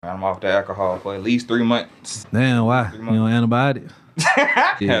I'm off the alcohol for at least 3 months. Damn, why? You on antibiotics?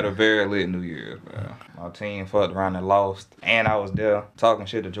 Had a very lit New Year's, man. My team fucked around and lost, and I was there talking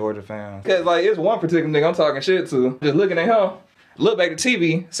shit to Georgia fans. Cause like it's one particular nigga I'm talking shit to. Just looking at him, look back at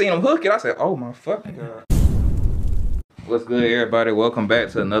TV, seeing him hook it. I said, "Oh my fucking god!" What's good, everybody? Welcome back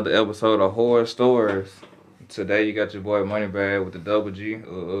to another episode of Horror Stories. Today you got your boy Moneybag with the double G.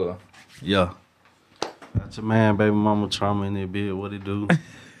 Yeah. Got your man, baby mama trauma in that bit. What it do?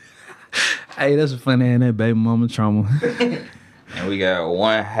 Hey, that's a funny name, that baby mama trauma. And we got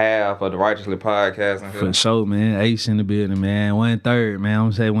one half of the Righteously podcast in here. For sure, man. Ace in the building, man. 1/3, man. I'm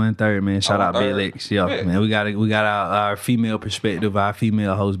gonna say 1/3, man. Shout out Big 1/3? Lex. Yeah, man. We got our female perspective, our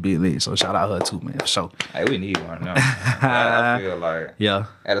female host Big Lex. So shout out her too, man. For sure. Hey, we need one now. I feel like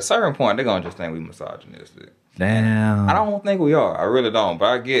at a certain point they're gonna just think we misogynistic. Damn. I don't think we are. I really don't. But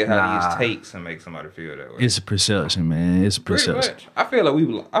I get how these takes and make somebody feel that way. It's a perception, man. It's a perception. I feel like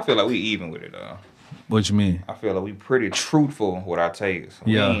we even with it though. What you mean? I feel like we pretty truthful with our takes.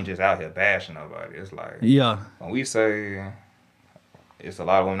 We ain't just out here bashing nobody. It's like when we say it's a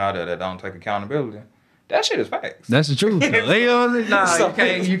lot of women out there that don't take accountability, that shit is facts. That's the truth. You know what I'm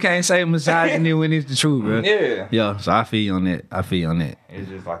saying? You can't say misogyny when it's the truth, bro. Yeah. Yeah. So I feel you on that. It's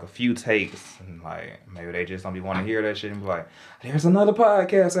just like a few takes, and like maybe they just don't be want to hear that shit and be like, "There's another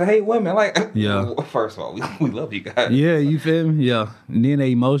podcast. I hate women." Like, first of all, we love you guys. Yeah, you feel me? Yeah. And then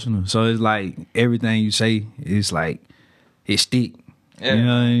they emotional, so it's like everything you say, it's like it stick. Yeah. You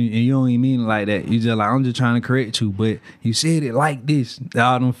know, and you don't even mean it like that. You just like, I'm just trying to correct you, but you said it like this.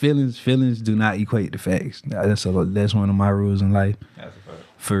 All them feelings do not equate to facts. That's one of my rules in life. That's a fact.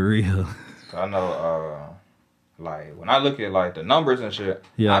 For real. I know, like when I look at like the numbers and shit,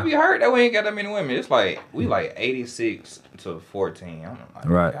 yeah. I be hurt that we ain't got that many women. It's like we like 86 to 14. I'm like,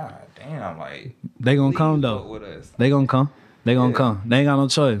 right. God damn, like they gonna come though. With us. They gonna come. They gonna come. They ain't got no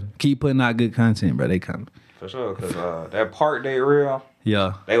choice. Keep putting out good content, bro. They coming. For sure, cause that part they real.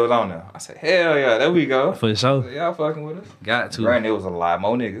 Yeah. They was on there. I said, hell yeah, there we go. For sure. Y'all fucking with us. Got to. Granted, it was a lot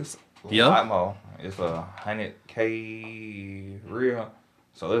more niggas. A Yeah. lot more. It's 100K real.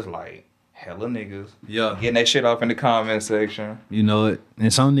 So it's like hella niggas. Yeah. Getting that shit off in the comment section. You know it.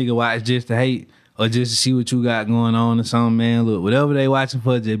 And some nigga watch just to hate or just to see what you got going on or something, man. Look, whatever they watching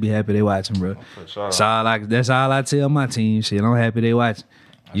for, just be happy they watching, bro. For sure. That's all I tell my team. Shit, I'm happy they watching.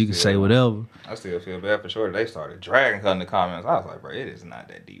 You can say whatever. I still feel bad for sure. They started dragging her in the comments. I was like, bro, it is not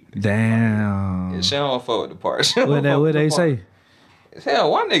that deep. Damn. Yeah, she don't fuck with the part. What they say? Hell,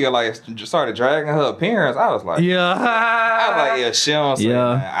 one nigga like started dragging her appearance. I was like, I was like, yeah, she don't say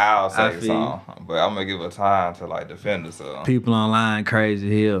nothing. I'll say something. But I'm gonna give her time to like defend herself. People online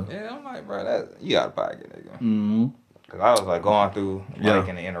crazy hell. Yeah, I'm like, bro, you out of pocket, nigga. Mm-hmm. Cause I was like going through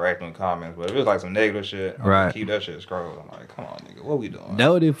liking and interacting with comments, but if it was like some negative shit, I would keep that shit scrolled. I'm like, come on, nigga, what we doing? That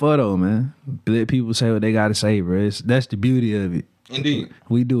what it for though, man. Let people say what they gotta say, bro. That's the beauty of it. Indeed.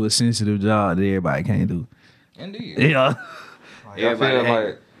 We do a sensitive job that everybody can't do. Indeed. Yeah. Like, I feel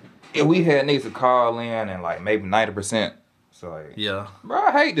like if we had niggas to call in and like maybe 90%. So like, bro,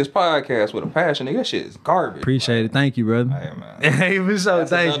 I hate this podcast with a passion. Nigga, that shit is garbage. Appreciate it. Thank you, brother. Hey, man. Hey, for sure.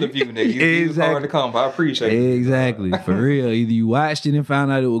 Thank you. View, nigga. You hard to come, but I appreciate it. Exactly. For real. Either you watched it and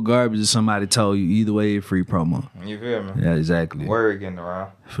found out it was garbage or somebody told you. Either way, it's free promo. You feel me? Yeah, exactly. Word getting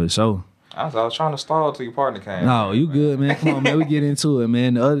around. For sure. I was trying to stall till your partner came. No, you good, man. Come on, man. We get into it,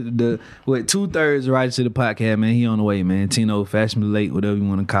 man. The 2/3 right to the podcast, man. He on the way, man. Tino, fashionably late, whatever you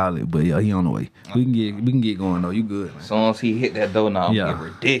want to call it, but yeah, he on the way. We can get going though. You good, man. As soon as he hit that door, now I'm getting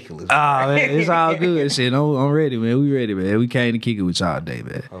ridiculous. Man, it's all good. Shit, I'm ready, man. We ready, man. We came to kick it with y'all today,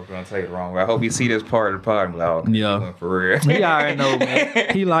 man. I hope you don't take it wrong. I hope you see this part of the pod. Like, yeah, for real. He already know,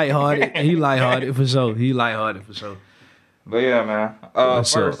 man. He lighthearted for sure. But yeah, man.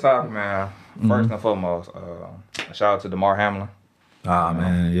 First topic, man. First and foremost, shout out to DeMar Hamlin.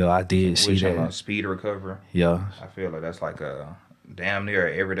 Man, yo, I did see that. Him a speed recovery. Yeah. I feel like that's like a damn near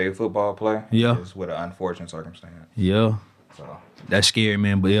everyday football play. Yeah. Just with an unfortunate circumstance. Yeah. So that's scary,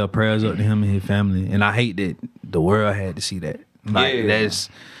 man. But yeah, prayers up to him and his family. And I hate that the world had to see that. Like, that's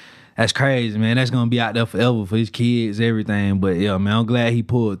crazy, man. That's gonna be out there forever for his kids, everything. But yeah, man, I'm glad he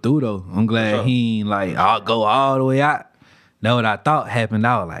pulled through though. I'm glad he ain't like, I'll go all the way out. That's what I thought happened.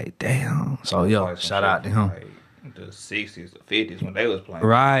 I was like, damn. So, yo, like shout out to him. Like the 60s, the 50s when they was playing.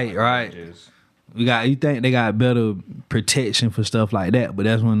 Right. You think they got better protection for stuff like that, but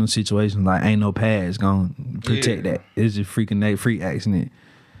that's one of those situations like ain't no pads gonna protect that. It's just freak accident.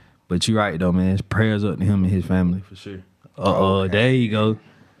 But you right though, man. It's prayers up to him and his family for sure. There you go.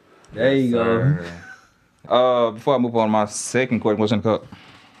 There you go. Before I move on to my second question, what's in the cup?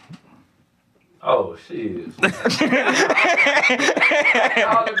 Oh shit. All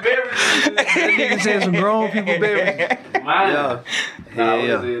the beverages. That nigga said some grown people beverages. Mine. Yeah. Nah,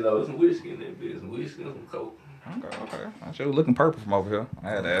 Yeah. what is it though? Some whiskey in that bitch. Some whiskey and some coke. Okay. I sure looking purple from over here. I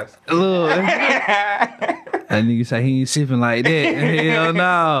had to ask. Look. That nigga say he ain't sipping like that. Hell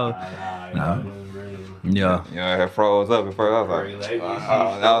no. Nah. Yeah. You know, I had froze up at first. I was like,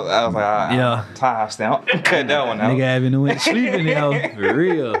 I was like, Yeah. time stamp. Cut that one out. Nigga haven't went sleeping now. For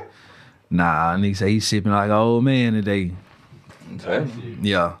real. Nah, nigga say he sipping like an old man today.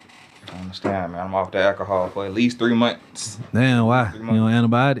 Yeah. I understand, man. I'm off the alcohol for at least 3 months. Damn, why? You on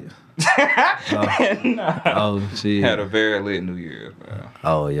antibiotics? Nah. Oh, shit. Had a very lit New Year's, man.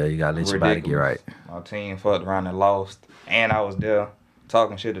 Oh, yeah, you gotta let your body get right. My team fucked around and lost, and I was there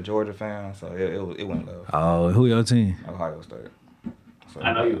talking shit to Georgia fans, so it went love. Oh, who your team? Ohio State. So,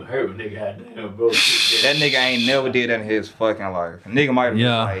 I know you heard what nigga had damn bro. that nigga ain't never did that in his fucking life. Nigga might have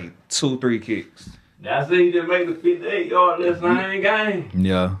Yeah. like 2-3 kicks. That's it. He just made the 58-yard last night game.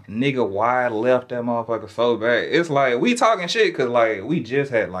 Yeah. Nigga wide left that motherfucker so bad. It's like we talking shit because like we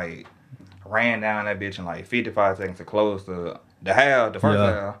just had like ran down that bitch in like 55 seconds to close the half, the first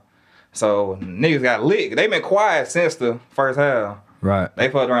half. So niggas got lit. They been quiet since the first half. Right. They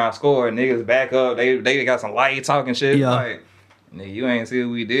fucked around, scored. Niggas back up. They got some light talking shit. Yeah. Like, nigga, you ain't see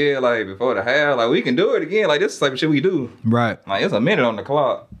what we did like before the half. Like we can do it again. Like this is the type of shit we do. Right. Like it's a minute on the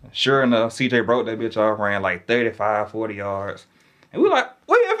clock. Sure enough, CJ broke that bitch off, ran like 35, 40 yards. And we like,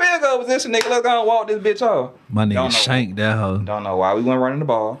 where your field goal position, nigga? Let's go and walk this bitch off. My Don't know. nigga shanked that hoe. Don't know why we weren't running the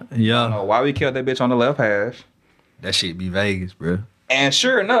ball. Don't Yeah. know why we killed that bitch on the left hash. That shit be Vegas, bro. And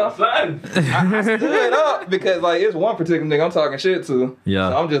sure enough, Son. I stood up because like it's one particular nigga I'm talking shit to. Yeah.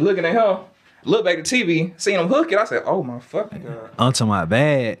 So I'm just looking at him, look back at the TV, seen him hook it. I said, oh my fucking God. I'm talking about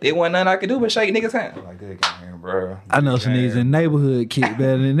bad. It wasn't nothing I could do but shake niggas' hand. I'm like, good game, bro. I know some niggas in the neighborhood kick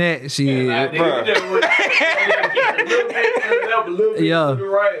better than that shit. Bruh. Yeah.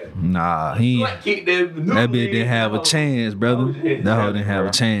 Right. Nah, he Like, kick that bitch didn't have a chance, brother. Oh, yeah. That hoe didn't have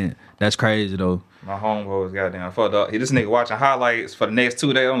a chance. That's crazy though. My homeboy was goddamn fucked up. This nigga watching highlights for the next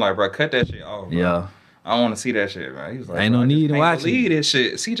 2 days. I'm like, bro, cut that shit off. Bro. Yeah. I don't want to see that shit, bro. He was like, Ain't bro, no I just need to can't watch it. believe this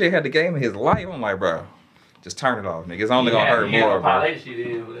shit. CJ had the game of his life. I'm like, bro, just turn it off, nigga. It's only gonna hurt more, bro. That shit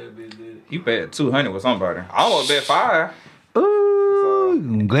in for that bitch, did. He bet 200 with somebody. I almost bet 5. Ooh,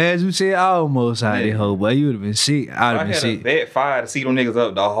 I'm glad you said almost out there, hoe, boy. You would have been sick. I'd I have been had to sick. bet 5 to see them niggas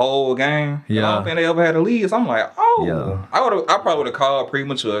up the whole game. Yeah. I don't think they ever had a lead. So I'm like, oh. Yeah. I probably would have called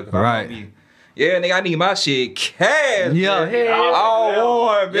premature. Right. Yeah, nigga, I need my shit cash. Yeah, man. hell All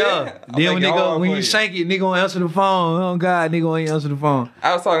one, Yeah. man. Then when you shank it, nigga gonna answer the phone. Oh God, nigga gonna answer the phone.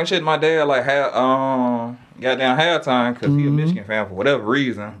 I was talking shit to my dad like goddamn halftime because he a Michigan fan for whatever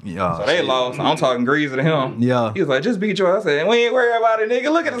reason. Yeah. So they lost. I'm talking greasy to him. Yeah. He was like, just beat you. I said, we ain't worried about it, nigga.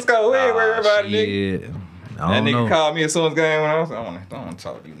 Look at the score. We ain't worried about it, nigga. Shit. That I don't nigga know. called me as soon as the game went on. I don't want to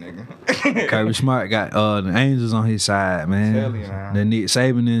talk to you, nigga. Kirby Smart got the Angels on his side, man. Tell you, man. Then Nick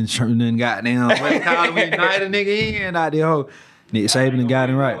Saban then goddamn what they call him, United nigga in out there. Ho. Nick Saban done got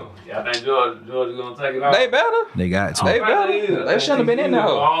him right. Yeah, I think Georgia's gonna take it off. They better. They got to. They better. They shouldn't have been in there.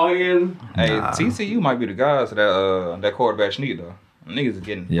 All in. Hey, Nah. TCU might be the guys to that quarterback sneak though. Niggas is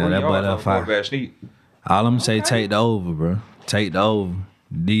getting Yeah, 40 that boy yards that on fire. quarterback sneak. All I'm say, take the over, bro. Take the over.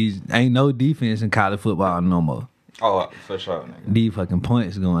 These ain't no defense in college football no more. Oh, for sure, nigga. These fucking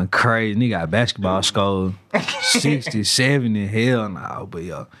points going crazy. Nigga got basketball scores 60, 70. Hell no, but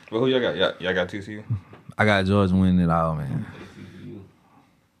yo, Well, who y'all got? Y'all got TCU? I got Georgia winning it all, man.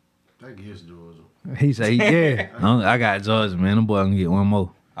 I guess Georgia. He say, yeah. I got Georgia, man. Them boy gonna get one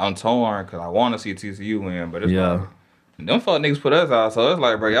more. I'm torn because I want to see TCU win, but it's Yeah. like, them fuck niggas put us out, so it's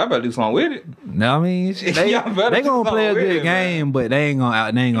like, bro, y'all better do something with it. No, I mean, shit, they Y'all better gonna do play a something with good it, game, but they ain't gonna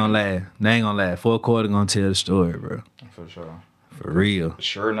last. They ain't gonna last. Fourth quarter gonna tell the story, bro. For sure. For real.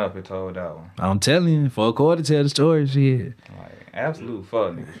 Sure enough, it told that one. I'm telling you, fourth quarter tell the story, shit. Like, absolute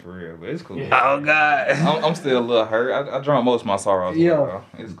fuck niggas for real, but it's cool. Oh God. I'm still a little hurt. I drank most of my sorrows. Yeah. Bro.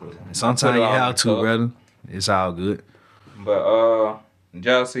 It's cool. Sometimes Put it you all in have the to, cup. brother. It's all good. But did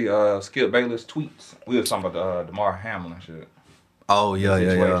y'all see Skip Bayless tweets? We was talking about the DeMar Hamlin shit. Oh yeah.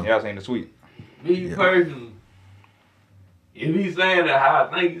 Y'all seen the tweet? Me personally, if he's saying that how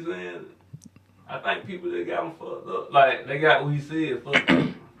I think he's saying it, I think people that got him fucked up. Like, they got what he said fucked up.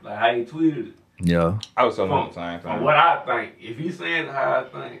 Like, how he tweeted it. Yeah. I was telling him the same From thing. what I think, if he's saying how I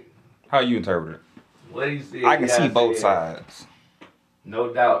think, How you interpret it? what he said, I can the see guy both said, sides.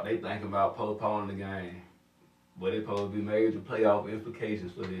 No doubt they think about postponing the game. But it supposed to be major playoff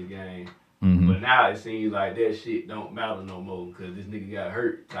implications for this game. Mm-hmm. But now it seems like that shit don't matter no more because this nigga got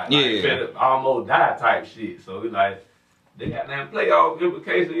hurt. Like, Yeah. finna almost die type shit. So it's like, they got that playoff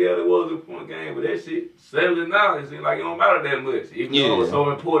implication. Yeah, there was a point game, but that shit settling now. It seems like it don't matter that much. Even though it was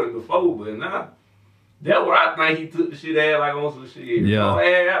so important before, but now. That's what I think he took the shit ass like on some shit. Yeah. Oh,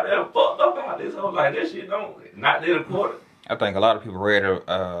 ass out there fucked up out this whole like that shit don't not that important. I think a lot of people read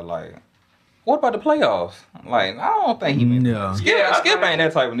like, what about the playoffs? Like, I don't think he meant Skip ain't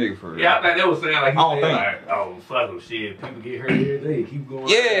that type of nigga for real. Yeah, I think they was saying like he I don't said think. like, oh fuck them shit. People get hurt every day. Keep going.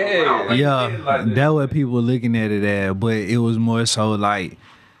 Yeah, that's what people were looking at it as, but it was more so like,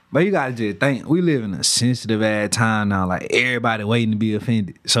 but you gotta just think, we live in a sensitive ass time now, like everybody waiting to be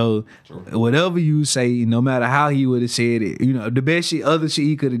offended. So whatever you say, no matter how he would have said it, you know, the best shit, other shit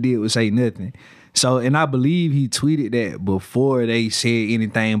he could have did was say nothing. So, and I believe he tweeted that before they said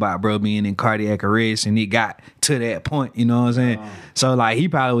anything about bro being in cardiac arrest, and it got to that point, you know what I'm saying? So like, he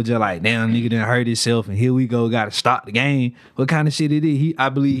probably was just like, damn, nigga done hurt himself, and here we go, gotta stop the game. What kind of shit it is? I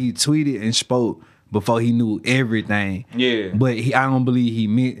believe he tweeted and spoke before he knew everything. Yeah. But I don't believe he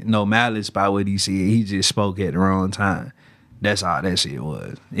meant no malice by what he said. He just spoke at the wrong time. That's all that shit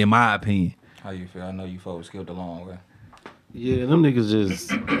was, in my opinion. How you feel? I know you folks skipped a long way. Yeah, them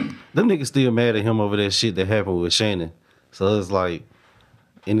niggas still mad at him over that shit that happened with Shannon. So it's like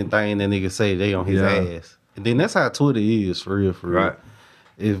anything that nigga say, they on his ass. And then that's how Twitter is, for real, for real. Right.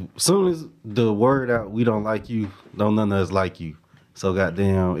 As soon as the word out, we don't like you, don't none of us like you. So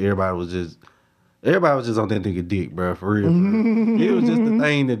goddamn, everybody was just on that nigga dick, bro, for real. It was just the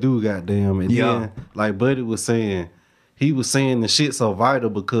thing to do, goddamn. And then, like Buddy was saying, he was saying the shit so vital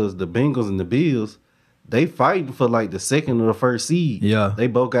because the Bengals and the Bills, they fighting for like the second or the first seed. Yeah. They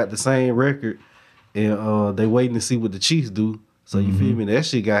both got the same record, and they waiting to see what the Chiefs do. So you feel me? That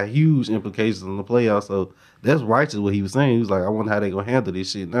shit got huge implications on the playoffs. So that's righteous what he was saying. He was like, I wonder how they gonna handle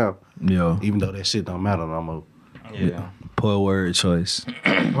this shit now. Yeah. Even though that shit don't matter no more. Yeah. Poor word choice.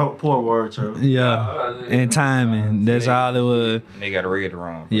 Poor word, Charles. Yeah. And timing. That's all it was. They got to read it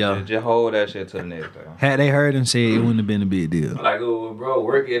wrong. Yeah. Just hold that shit to the next though. Had they heard him say it, wouldn't have been a big deal. Like, oh, bro,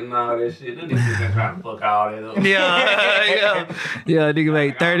 working and all that shit. Them niggas been trying to fuck all that up. Yeah, nigga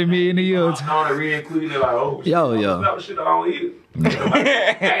make $30 million a year. On the re-including, they're like, oh, shit, Yo. I'm gonna slap the shit on you.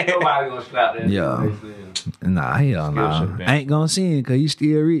 Ain't nobody gonna slap that Yeah. shit. Nah, hell nah. I ain't gonna see it because you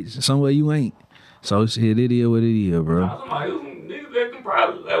still rich. Somewhere you ain't. So shit, it is what it is, bro. Somebody was some niggas that can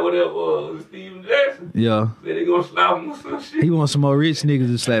probably like whatever Steven Jackson. Yeah. Said they gonna slap him or some shit. He wants some more rich niggas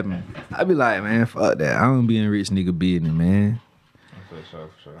to slap him. I be like, man, fuck that. I don't be in rich nigga business, man. For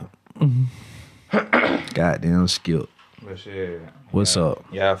sure. Goddamn Skip. But shit. What's up?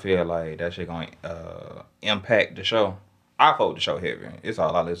 Yeah, I feel like that shit gonna impact the show. I vote the show heavy. It's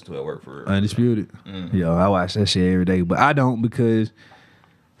all I listen to at work for real. Undisputed. Yo, I watch that shit every day. But I don't because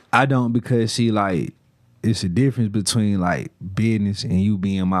see, like, it's a difference between like business and you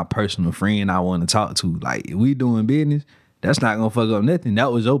being my personal friend I want to talk to. Like, if we doing business, that's not gonna fuck up nothing.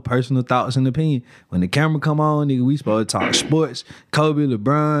 That was your personal thoughts and opinion. When the camera come on, nigga, we supposed to talk sports. Kobe,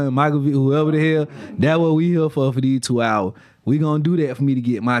 LeBron, Michael V, whoever the hell. That's what we here for these 2 hours. We gonna do that for me to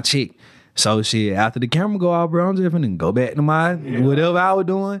get my check. So shit, after the camera go out, bro, I'm just finna go back to my whatever I was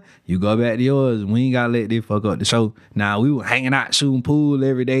doing. You go back to yours. We ain't gotta let this fuck up the show. Now we were hanging out shooting pool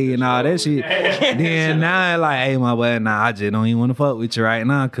every day and all that shit. Then now like, hey my boy, nah, I just don't even wanna fuck with you right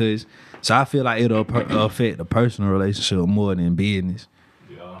now, cause so I feel like it'll affect the personal relationship more than business.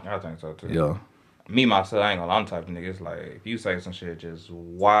 Yeah, I think so too. Yeah. Me myself, I ain't gonna lie, I'm the type of nigga. It's like if you say some shit just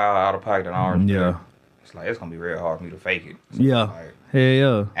wild out of pocket and I don't respect, it's like it's gonna be real hard for me to fake it. So like, hell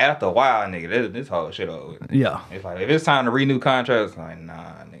yeah. after a while, nigga, this whole shit over with. Yeah. It's like if it's time to renew contracts, it's like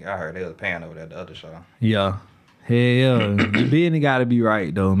nah, nigga. I heard they was paying over that the other show. Yeah. Hell yeah. The business gotta be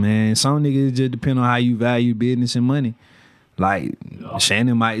right though, man. Some niggas just depend on how you value business and money. Like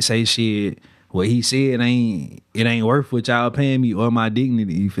Shannon might say shit, what he said it ain't worth what y'all paying me or my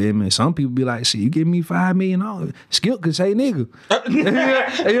dignity, you feel me? Some people be like, shit, you give me $5 million. Skip could say nigga.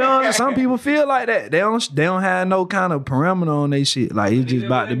 You know, some people feel like that. They don't have no kind of parameter on they shit. Like it's just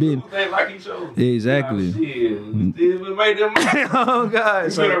about the business. They like each other. Exactly. We made them Oh God. we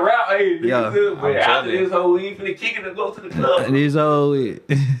finna rap, hey, Yeah. but after this whole we ain't finna kick it and go to the club. It is all it.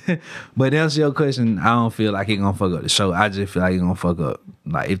 But that's your question. I don't feel like it gonna fuck up the show. I just feel like it gonna fuck up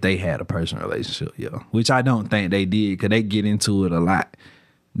like if they had a personal relationship, which I don't think they did, cause they get into it a lot.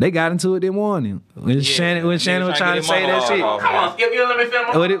 They got into it that morning when Shannon was trying to say that shit. Come on, Skip, you let me film.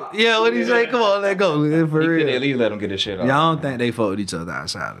 What he say? Come on, let go. For He real. could at least let him get his shit off. Yeah, I don't think they fuck with each other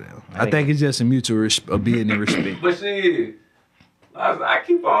outside of them. I think it's just a mutual being and respect. But shit, I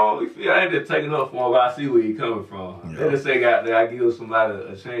keep on. I ain't just taking up for him, but I see where he coming from. They just say I give somebody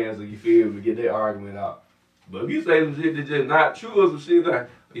a chance, or you feel me, to get their argument out. But if you say some shit that's just not true or some shit like,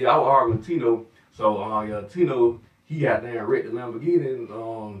 yeah, I was arguing with Tino. So, Tino, he got there and wrecked the Lamborghini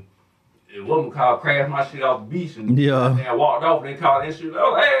and it wasn't called crashed my shit off the beach and I walked off and they called that shit.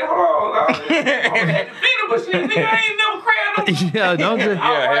 Oh, hey, hold on. I had to beat him, but shit, nigga, I ain't never crashed him. Yeah, don't just.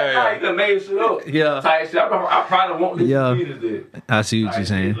 I done made shit up. Yeah. Type shit. I probably won't let you finish that. I see what you're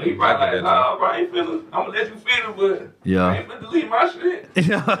saying. He probably like, nah, bro, I ain't finna. I'm gonna let you finish, but I ain't finna delete my shit.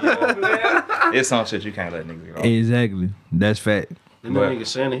 It's some shit you can't let niggas get off. Exactly. That's fact. And that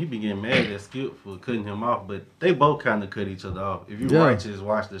nigga Shannon, he be getting mad at Skip for cutting him off, but they both kind of cut each other off. If you righteous,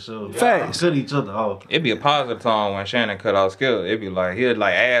 watch the show. Facts. Cut each other off. It'd be a positive tone when Shannon cut off Skip. It'd be like, he'd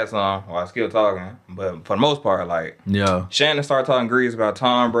like add some while Skip talking. But for the most part, like, Shannon started talking grease about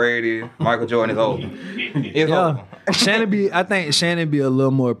Tom Brady, Michael Jordan is over. It's over. I think Shannon be a little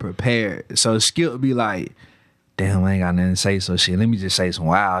more prepared. So Skip be like, damn, I ain't got nothing to say, so shit, let me just say some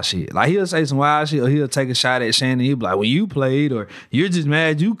wild shit. Like, he'll say some wild shit, or he'll take a shot at Shannon. He'll be like, well, you played, or you're just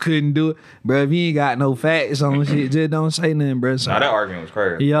mad you couldn't do it. Bro, if you ain't got no facts on shit, just don't say nothing, bro. So, that argument was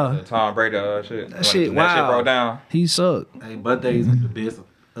crazy. Yeah. The Tom Brady shit. That shit, wow. That shit broke down. He sucked. Hey, Bud Days is the best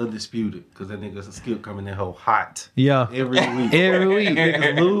undisputed, because that nigga's a Skip coming in whole hot. Yeah. Every week. Every week.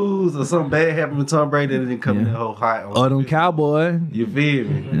 Niggas lose or something bad happen with Tom Brady, and then come in whole hot. Or them Cowboys. You feel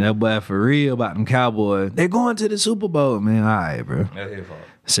me? That boy for real about them Cowboys. They going to the Super Bowl, man. All right, bro. That's his fault.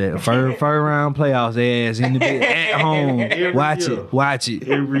 Said first round playoffs, they ass in the bed at home. Watch it.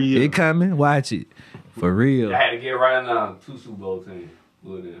 Every year. It coming. Watch it. For real. I had to get right now 2 Super Bowl teams.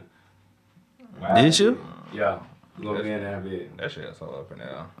 Did you? Yeah. Go in that bit. That shit is so up in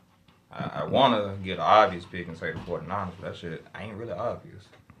there. I want to get an obvious pick and say the 49ers, but that shit ain't really obvious.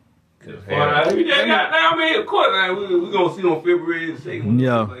 I mean, of course, we're going to see on February 2nd.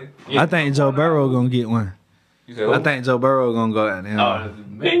 Yeah. I think Joe Burrow going to get one. You said I think Joe Burrow going to go out there. Oh,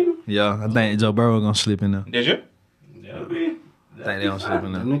 me? Yeah, I think Joe Burrow going to slip in there. Did you? Yeah, I think they don't slip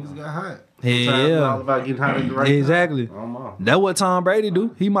in there. Them niggas got hot. Yeah. All about getting hot at the right exactly. time. That's what Tom Brady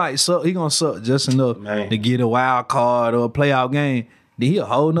do. He might suck. He gonna suck just enough to get a wild card or a playoff game. Then he a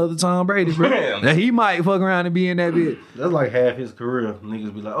whole nother Tom Brady, bro. Now he might fuck around and be in that bit. That's like half his career.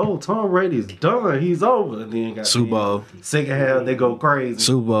 Niggas be like, oh, Tom Brady's done. He's over. And then got Super Bowl. Second half, they go crazy.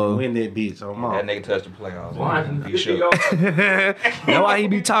 Super Bowl. Win that bitch. Oh, That nigga touched the playoffs. You sure? That's why he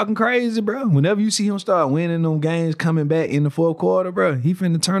be talking crazy, bro. Whenever you see him start winning them games coming back in the fourth quarter, bro, he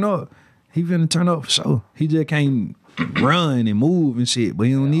finna turn up. He finna turn up for sure. He just can't run and move and shit, but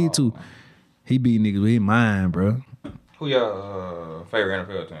he don't need to. He beat niggas with his mind, bro. Who your favorite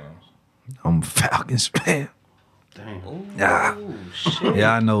NFL teams? I'm Falcons fan. Damn. Shit.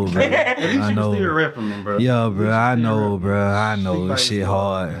 Yeah, I know, bro. I know. Still repping them, bro. Yeah, bro. I know, bro. I know this shit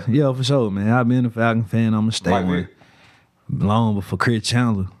hard. Yeah, for sure, man. I've been a Falcon fan. I'm a stay one. Long before Chris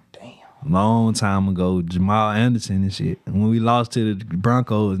Chandler. Long time ago, Jamal Anderson and shit. When we lost to the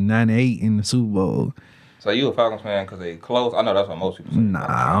Broncos in '98 in the Super Bowl. So you a Falcons fan because they close? I know that's what most people say.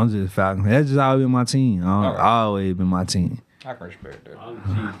 Nah, I'm just Falcons fan. That's just always been my team. Always been my team. I can respect that. I'm a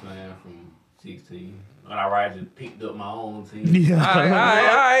Chiefs fan from 16. When I just picked up my own team. Yeah. All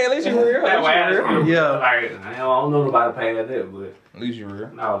right. At least you real. Yeah. Like, I don't know nobody paying that, but At least you real.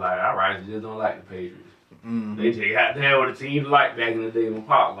 I was like, I just don't like the Patriots. They just got there with a team like back in the day when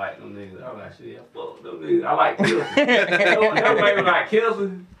Pop liked them niggas. I was like, shit, fuck them niggas. I like Kelce. Everybody was like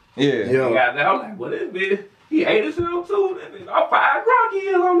Kelce. Yeah. Got there. I was like, well, this bitch, he ate himself too. That bitch, I'm 5 Gronk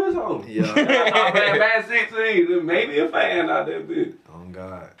years on this home. Yeah. I playing bad 16. Maybe a fan out there, bitch. Oh,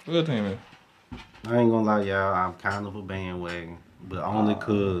 God. Good team, man. I ain't gonna lie, y'all. I'm kind of a bandwagon, but only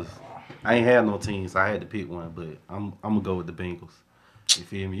cause I ain't had no team, so I had to pick one. But I'm gonna go with the Bengals. You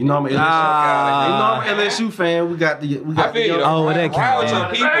feel me? You know I'm an LSU fan. We got the I feel you. Oh, that Ride with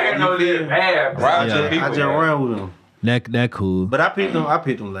count. your people. Bad, Ride with your I people. just run with them. That cool. But I picked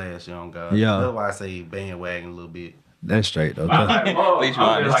them last year on God. Yeah. That's why I say bandwagon a little bit. That's straight though. At least you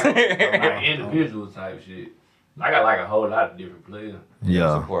honest. like individual type shit. I got like a whole lot of different players.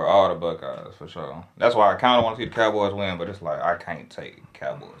 Yeah. Support all the Buckeyes for sure. That's why I kind of want to see the Cowboys win, but it's like I can't take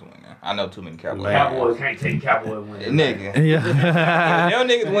Cowboys winning. I know too many Cowboys. Cowboys can't take Cowboys winning. Nigga. Yeah. Them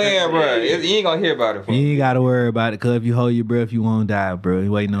niggas win, bro. You ain't gonna hear about it. You ain't gotta worry about it, cause if you hold your breath, you won't die, bro.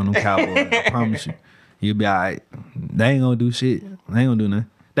 You waiting on them Cowboys. I promise you. You'll be alright. They ain't gonna do shit. They ain't gonna do nothing.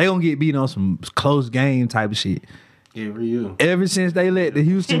 They gonna get beat on some close game type of shit. Every year. Ever since they let the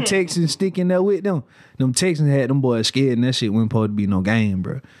Houston Texans stick in there with them Texans had them boys scared, and that shit wasn't supposed to be no game,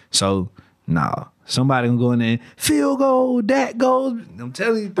 bro. So, nah. Somebody gonna go in there and field goal, that goes. I'm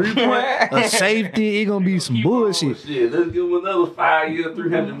telling you, 3-point, a safety, it gonna be some bullshit. Shit, let's give him another 5 years,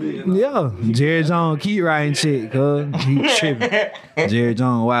 $300 million. Yeah. Jerry Jones keep writing shit, cuz. He tripping. Jerry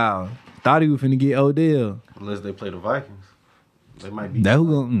Jones, wow. Thought he was finna get Odell. Unless they play the Vikings. They might be. That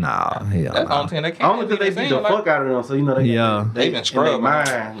who gonna hell. That's the only thing they can't. Only because they beat the fuck out of them, so you know they. Yeah. They been scrubbed.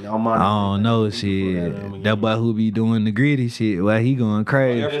 I don't know shit. That boy who be doing the gritty shit, well, he going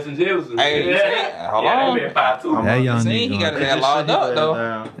crazy. Justin Jefferson. Hey, hold on. That young See, he nigga. got his ass locked up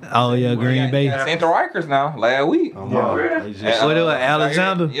though. Oh yeah, Green Bay. Sent to Rikers now last week. What it was,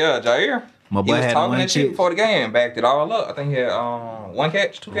 Alexander? Yeah, Jair. My He boy was had talking one that shit kick. before the game, backed it all up. I think he had 1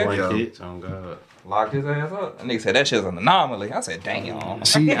 catch, 2 catches. One catch, oh God. Locked his ass up. That nigga said that shit's an anomaly. I said, damn.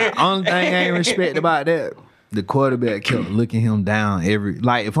 See, only thing I ain't respect about that, the quarterback kept looking him down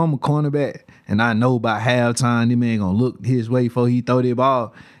like if I'm a cornerback and I know by halftime this man gonna look his way before he throw that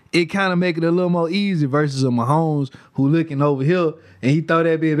ball, it kind of make it a little more easy versus a Mahomes who looking over here and he throw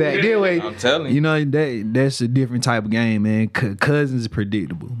that bitch back that way. I'm telling you. You know, that's a different type of game, man. Cousins is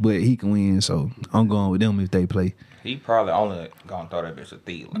predictable, but he can win, so I'm going with them if they play. He probably only gonna throw that bitch to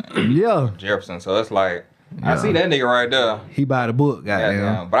Thielen. Yeah. Jefferson. So it's like, I see that nigga right there. He by the book, goddamn.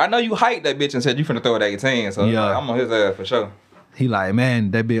 Yeah. But I know you hyped that bitch and said you finna throw it at 18. So Yeah. like, I'm on his ass for sure. He like,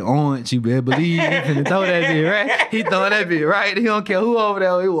 man, that bit orange. You better believe he finna throw that bit right. He throwing that bit right. He don't care who over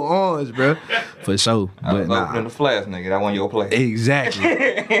there. It was orange, bro, for sure. I was But opening the flash, nigga. That one your play.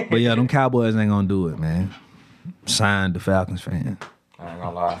 exactly. But yeah, them Cowboys ain't gonna do it, man. Signed the Falcons fan. I ain't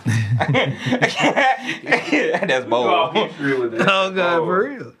gonna lie. That's bold. Oh God, for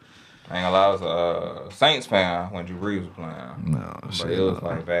real. I ain't gonna lie, I was a Saints fan when Drew Brees was playing. No, But shit, it was no.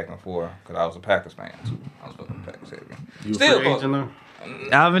 like back and forth because I was a Packers fan too. I was fucking Packers heavy. You Still, a free agent now?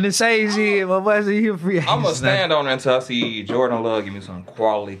 I'm in the same shit. My boy said he a free agent. I'm gonna stand on it until I see Jordan Love give me some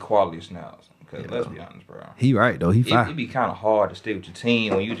quality snaps. Because let's be honest, bro. He right though. He It fine. be kind of hard to stay with your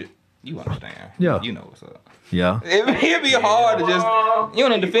team when you understand. Yeah. You know what's up. Yeah. It'd be hard to just, you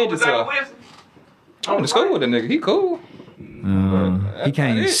want to defend yourself. I went to school with the nigga. He cool. He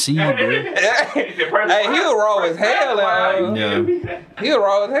can't see, bro. Hey, he was raw as hell. Yeah. He was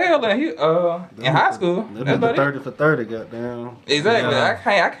raw as hell in high school. They That's did the about 30 for 30, goddamn. Exactly.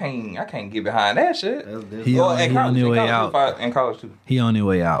 Yeah. I can't get behind that shit. That's He Well, on, in he on college, their in way college, out. in college too. He on their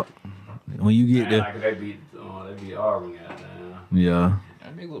way out. When you get there, Like they beat Auburn out now. yeah.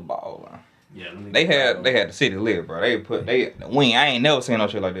 That big little ball. Yeah, They had the city lit, bro. I ain't never seen no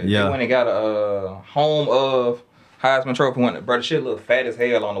shit like that. Yeah. They went and got a home of Heisman Trophy. Bro, the shit look fat as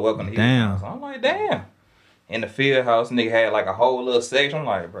hell on the welcome to Damn. So I'm like, damn. In the field house, nigga had like a whole little section. I'm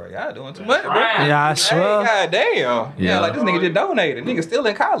like, bro, y'all doing too much, bro. Yeah, I Hey, swear. God damn. Yeah, like this nigga just donated. Nigga still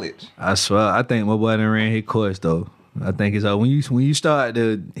in college. I swear. I think my boy done ran his course though. I think it's when you start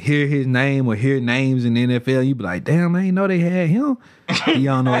to hear his name or hear names in the NFL, you be like, damn, I ain't know they had him. He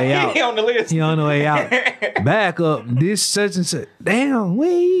on the way out. He on the list. He on the way out. Back up. This such and such. Damn,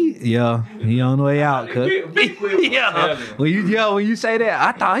 wait. Yeah, he on the way out. Yeah. When you say that,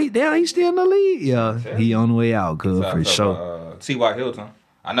 I thought he's still in the league. Yeah, he on the way out, cuz for sure. T.Y. Hilton.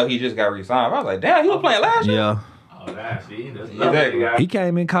 I know he just got re-signed. I was like, damn, he was playing last year. Yeah. Oh, that's Exactly. He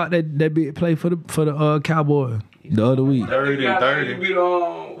came and caught that big play for the Cowboys the other week. 30 and 30. He beat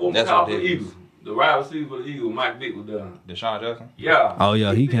what That's was called for the ridiculous. Eagles. The wide receiver for the Eagles, Mike Vick was done. Deshaun Jackson. Yeah. Oh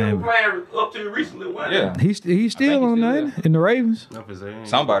yeah, he still came. playing up to recently. Wasn't Yeah. He's still I on think he's still that in the Ravens.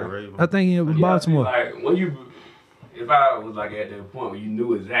 Somebody. I think he in he? Baltimore. Like when if I was like at that point where you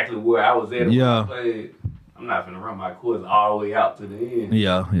knew exactly where I was at when Yeah. I played, I'm not finna run my course all the way out to the end.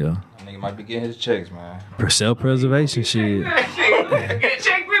 Yeah. That nigga might be getting his checks, man. Self-preservation shit. Get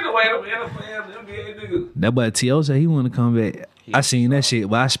checked anyway. Them NFL, NBA niggas. That boy T.O. said he want to come back. I seen that shit,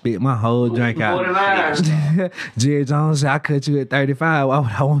 but I spit my whole drink out. 49. Jerry Jones said, I cut you at 35. Why would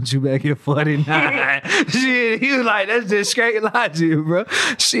I want you back at 49? Shit, he was like, that's just straight logic, bro.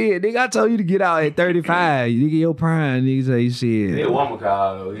 Shit, nigga, I told you to get out at 35. Nigga, your prime. Nigga say, shit. He a woman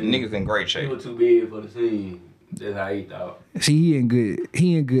call though. Niggas in great He shape. was too big for the team. That's how he thought. See, he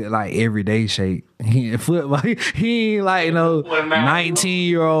in good like everyday shape. He in football. He ain't like no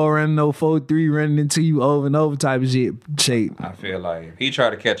 19-year-old running no 4-3 running into you over and over type of shit shape. I feel like if he tried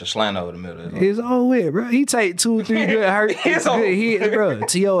to catch a slant over the middle, It's all wet, bro. He take 2 or 3 good hurt, It's good over. hits, bro.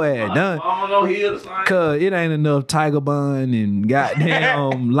 T.O. ass done. I don't know. He is the same. Cause it ain't enough Tiger Bun and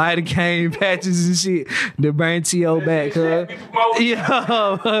goddamn lidocaine patches and shit to bring T.O. back, cuz.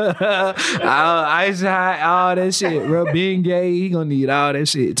 Yeah, ice hot, all that shit, bro. Being gay, he gonna need all that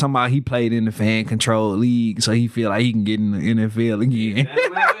shit. Talking about he played in the fan controlled league, so he feel like he can get in the NFL again.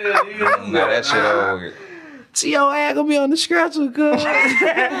 nah, that shit over with. T.O. ass gonna be on the scratcher, cuz.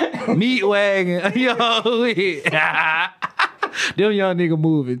 Meat wagon, yo. Them young nigga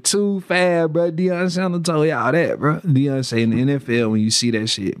moving too fast, bro. Deion Sanders told y'all that, bro. Deion say in the NFL, when you see that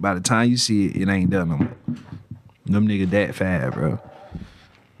shit, by the time you see it, it ain't done no more. Them niggas that fast, bro.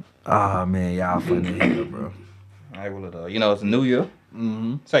 Oh man, y'all funny as hell, bro. Hey, well, you know, it's a new year.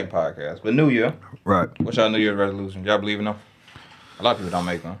 Mm-hmm. Second podcast, but new year. Right. What's y'all New Year's resolution? Y'all believe in them? A lot of people don't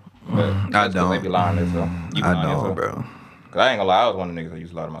make them. I don't. They be lying themselves. I don't, bro. Cause I ain't gonna lie, I was one of the niggas that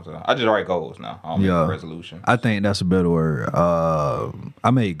used to lie to myself. I just write goals now. I don't make resolution. I think that's a better word.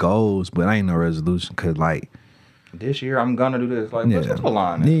 I made goals, but I ain't no resolution. Cause like this year I'm gonna do this. Like, what's the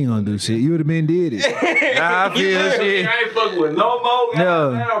line? You ain't gonna do shit. You would have been did it. Nah, I feel shit. I ain't fucking with no more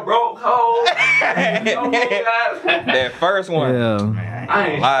guys. Broke hoes. No more guys. That first one. Yeah. Man, I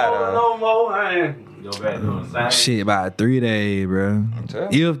ain't no more. I ain't go back doing the same. Shit, about 3 days, bro.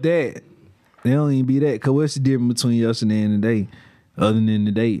 If that. They don't even be that. Cause what's the difference between yesterday and today? Other than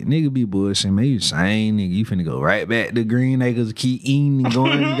the date, nigga be bullshitting. Man, you same nigga. You finna go right back to Green Acres, keep eating and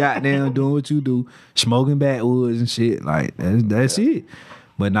going and goddamn doing what you do, smoking backwoods and shit. Like that's it.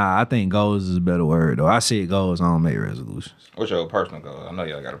 But nah, I think goals is a better word though. I said goals, I don't make resolutions. What's your personal goal? I know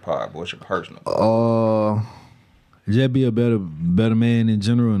y'all got a pod, but what's your personal goal? Just be a better man in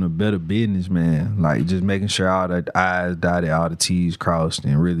general and a better businessman. Like just making sure all the I's dotted, all the T's crossed,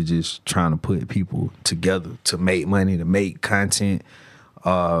 and really just trying to put people together to make money, to make content,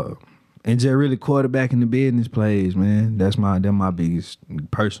 and just really quarterbacking the business plays, man. That's my biggest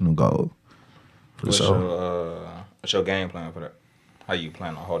personal goal. What's your game plan for that? How you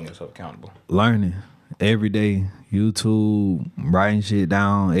plan on holding yourself accountable? Learning every day. YouTube, writing shit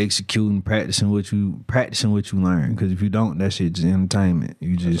down, executing, practicing what you learn. Because if you don't, that shit just entertainment.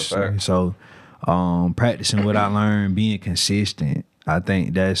 You just practicing what I learned, being consistent. I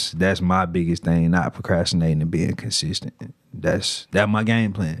think that's my biggest thing. Not procrastinating and being consistent. That's my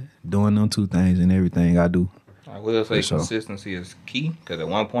game plan. Doing them 2 things in everything I do. I will say consistency is key. Because at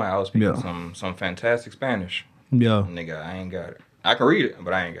one point I was speaking some fantastic Spanish. Yeah, nigga, I ain't got it. I can read it,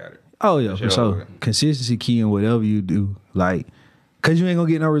 but I ain't got it. Oh yeah, for sure. Consistency key in whatever you do, like, cause you ain't gonna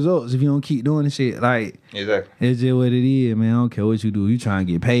get no results if you don't keep doing the shit. Like, exactly, it's just what it is, man. I don't care what you do. You trying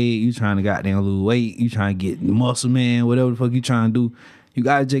to get paid, you trying to goddamn lose weight, you trying to get muscle man, whatever the fuck you trying to do. You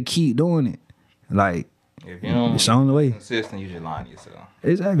gotta just keep doing it. Like, if you don't, it's on the way. Consistent, you just lying to yourself.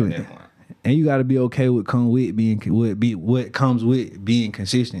 Exactly. And you gotta be okay with what comes with being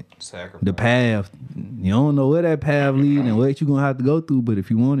consistent. Sacrifice. The path. You don't know where that path leads and what you gonna have to go through, but if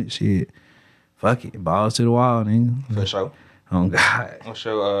you want it, shit, fuck it. Balls to the wall, nigga. For sure. Oh God. What's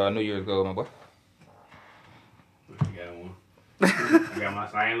your New Year's goal, my boy? I got one. I got my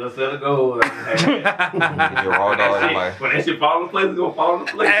same little set of goals. You're raw dog life. When that shit fall in place, it's gonna fall in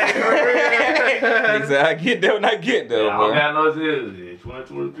place. He said, I get there when I get there, I don't got no shit.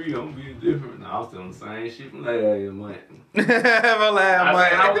 2023, I'm gonna be different. Now, I'm still on the same shit from last month.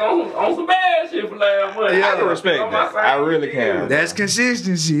 I was on some bad shit from last month. Yeah, I can respect that. I really can. That's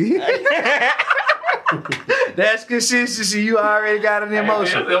consistency. That's consistency. You already got an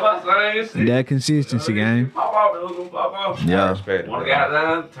emotion. That consistency, gang. Pop off, it was gonna pop off. Yeah. I respect it. One guy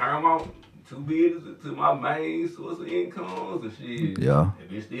down, turn them off. 2 businesses to my main source of incomes and shit. Yeah. And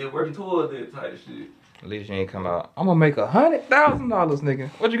we still working towards that type of shit. At least you ain't come out. I'm gonna make $100,000, nigga.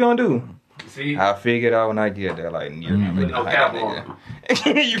 What you gonna do? See, I figured out when I get there, like, you're gonna make no cap on.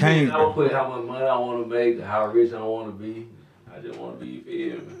 You can't. I don't put how much money I want to make, how rich I want to be. I just want to be, you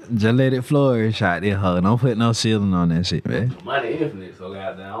feel me? Just let it flourish out there, huh? Don't put no ceiling on that shit, man. Money infinite, so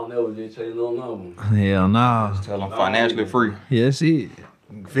goddamn, I don't never just chase no number. Hell no. Tell them financially free. Yeah, that's it.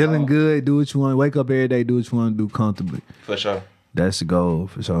 Feeling good, do what you want. Wake up every day, do what you want to do comfortably. For sure. That's the goal,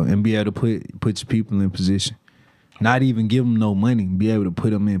 for sure. And be able to put your people in position. Not even give them no money. Be able to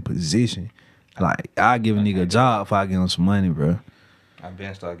put them in position. Like, I give a nigga a job if I give him some money, bro. I've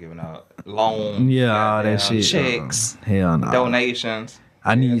been start giving out loans. Yeah, all that shit. Checks. Hell no. Donations.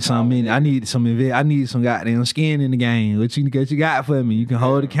 I need some goddamn skin in the game. What you got for me? You can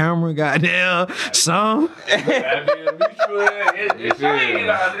hold the camera, goddamn some.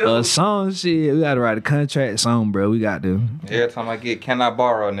 Some shit. We gotta write a contract song, bro. We got to. Every time I get, can I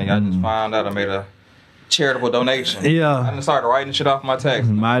borrow, nigga? I just found out I made a charitable donation. Yeah. I done started writing shit off my tax.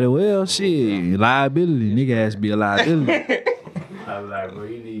 Might as well, shit. Liability. Nigga has to be a liability. I was like, bro,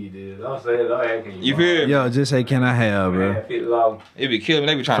 you need this. Don't say it. Can You feel me? Yo, just say, can I have, bro? It be killing me.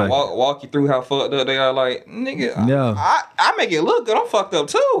 They be trying to walk you through how fucked up they are. Like, nigga, Yeah. I make it look good. I'm fucked up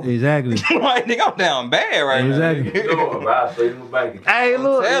too. Exactly. Like, nigga, I'm down bad right Exactly. Hey,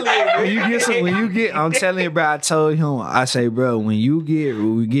 look. I'm telling you, bro, I told him, I say, bro, when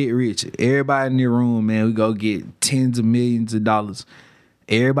we get rich, everybody in the room, man, we go get tens of millions of dollars.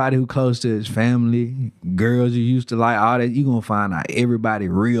 Everybody who close to his family, girls you used to like, all that, you gonna find out everybody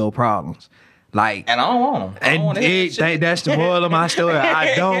real problems. Like, and I don't want them. And that's the moral of my story.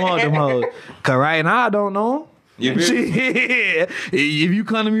 I don't want them hoes. Cause right now I don't know them. You feel me? Shit. If you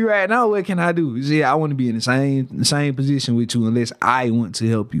come to me right now, what can I do? See, I want to be in the same position with you unless I want to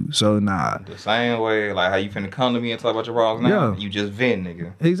help you. So nah. The same way, like how you finna come to me and talk about your problems now, you just vent,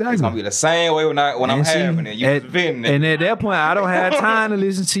 nigga. Exactly. It's gonna be the same way when I'm having it. You just vent, nigga. And at that point, I don't have time to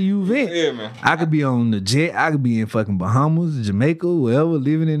listen to you vent. Yeah, man. I could be on the jet. I could be in fucking Bahamas, Jamaica, wherever,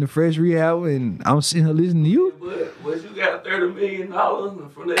 living in the fresh rehab, and I'm sitting here listening to you. But you got $30 million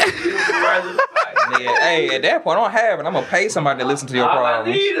from that deal for rising the fight. Yeah, hey, at that point, I don't have it. I'm gonna pay somebody to listen to your problems.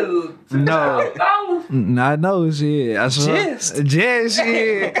 I need is No. I know shit. Just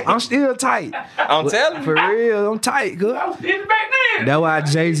shit. I'm still tight. I'm telling you. For real, I'm tight, good. I was sitting back then. That's why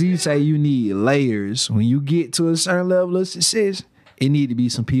Jay-Z say you need layers. When you get to a certain level of success, it need to be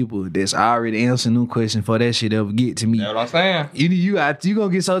some people that's already answering them questions for that shit ever get to me. That's what I'm saying. You gonna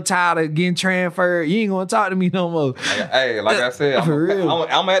get so tired of getting transferred, you ain't gonna talk to me no more. Hey, like I said,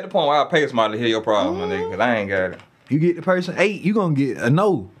 I'm at the point where I pay somebody to hear your problem, my nigga, because I ain't got it. You get the person 8, you gonna get a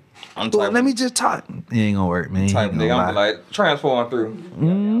no. Let me just talk. It ain't gonna work, man. Type nigga, I'm like transforming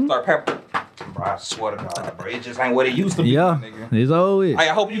through. Start pepper. Bro, I swear to God, bro, it just ain't what it used to be. Yeah, nigga. it's always. Hey,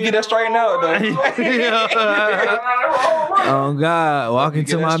 I hope you get that straightened out, though. Oh God, walk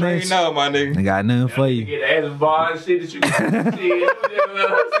into my straightened man. out, my nigga. I got nothing for You you. get the ass bar and shit that you can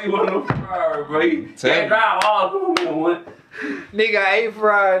see one of them Ferrari, bro. You can't drive all of them one. Nigga, I ain't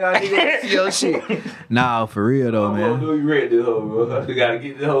Ferrari, now nigga, see your shit. Nah, for real though, man. You ready this whole, bro? You gotta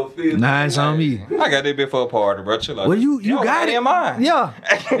get the whole feel. Nah, it's on me. I got that bit for a party, bro. Chill out. Well, you got it. In mine. Yeah.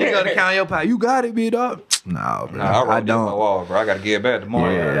 You gotta count your power. You got it, big dog. Nah, bro. I I don't. My wall, bro. I gotta get back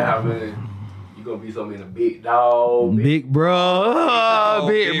tomorrow. Yeah, I mean, you gonna be something in a big dog. Big bro.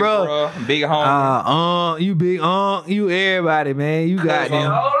 Big bro. Big homie. You big you everybody, man. You got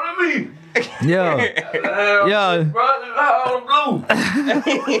them. Older than me. Yeah. Yeah. Brother, all blue.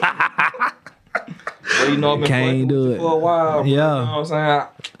 Well, you know, I've been Can't do with you it. for a while. Bro. Yeah. You know what I'm saying? I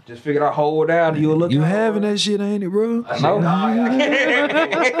just figured I'd hold down. You look. You having that shit, ain't it, bro?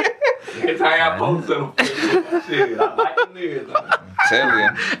 Every time I post them, shit, I like them niggas. Tell you.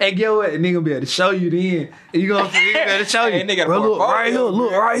 Hey, get what? Nigga be able to show you then. You gonna be able to show you. Hey, nigga, bro, look right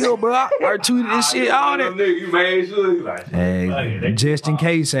here, bro. I tweeted this shit on it. You made sure you like, Hey, just in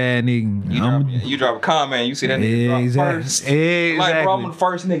case, nigga. You drop a comment, you see that nigga drop Exactly. first. Exactly. Like, bro, I'm the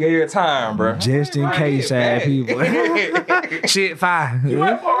first nigga every time, bro. Just in case, people. Shit, fire. you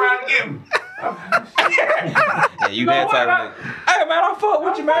might go around and get me. Yeah, you that type of nigga. Hey, man, I fuck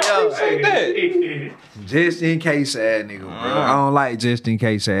with you, man. I appreciate that. Just in case, nigga, bro. I don't like just in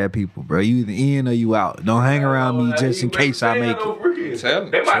case, people, bro. You either in or you out. Don't hang around me just in case I make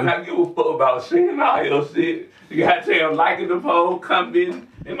it. They might not give a fuck about sharing all your shit. You gotta tell them liking the poll, commenting.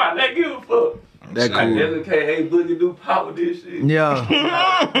 They might not give a fuck. That Like, cool. just in case, hey, Boogie do pop with this shit. Yeah.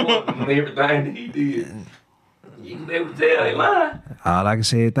 Everything that he did. You can never tell they lying. All I can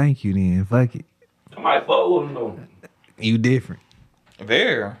say is thank you then. Fuck it. I might fuck with him though. You different.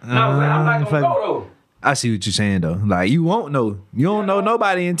 There. No, I'm not gonna go though. I see what you're saying though. Like you won't know. You don't know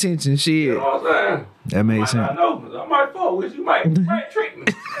nobody intention. Shit. You know what I'm saying? That makes I sense. know. I might fuck with you. You might trick me.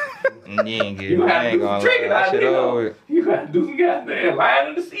 You ain't get You it. I gotta ain't do some gonna tricking lie. out That shit there. over with. You gotta do some goddamn lying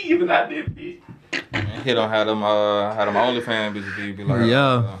and deceiving out there, bitch. He don't have them OnlyFans bitches be like,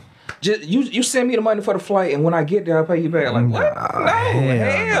 Yeah. just you send me the money for the flight, and when I get there, I pay you back. Like what?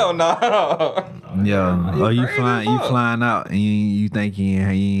 Hell no. Yeah. Or you crazy flying, as you fuck. flying out and you think you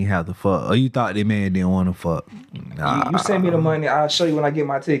ain't have to fuck. Or you thought that man didn't want to fuck. You send me the money, I'll show you when I get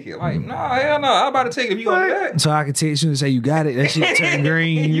my ticket. Like, nah, hell no. How about a ticket if you gonna do that? So I can text you and say you got it. That shit turn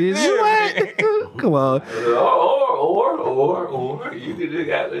green. You What? Come on. Or you could just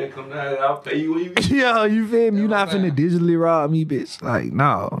goddamn come down. I'll pay you when you get. Yo, you feel me? You not finna digitally rob me, bitch. Like,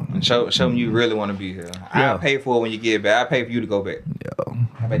 no. Show me you really want to be here. Yeah. I'll pay for it when you get back. I'll pay for you to go back. Yo.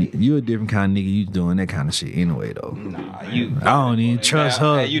 How about it? You a different kind of nigga. You doing that kind of shit anyway, though. Nah, you. I don't even trust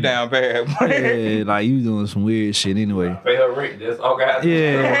her. Hey, you down bad. Yeah, like you doing some weird shit anyway. Pay her rent. That's all guys.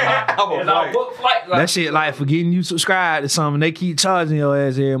 Yeah. It's all book flight. That shit like for getting you subscribed to something, they keep charging your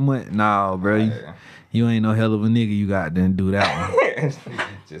ass every month. Nah, bro. You ain't no hell of a nigga. You got to do that one.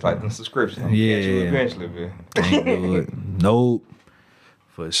 Just like the subscription. Yeah. Catch you eventually, man. Can't do it. Nope.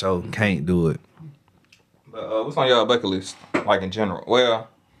 For sure. Can't do it. But what's on y'all bucket list? Like in general. Well,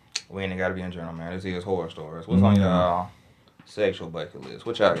 we ain't gotta be in general, man. This is horror stories. What's on y'all sexual bucket list?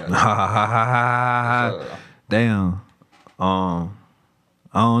 What y'all got? Damn. I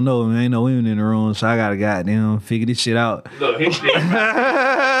don't know, man. Ain't no women in the room, so I gotta goddamn figure this shit out. Look, his shit.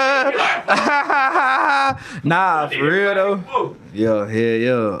 Nah, for real though.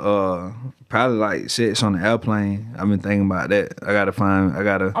 Yeah. Probably like sex on the airplane. I've been thinking about that. I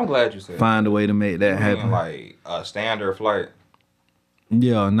gotta I'm glad you said find a way to make that that. happen. Like a standard flight.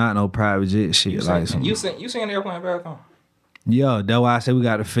 Yeah, not no private jet shit. You seen the airplane bathroom? Yeah, that's why I said we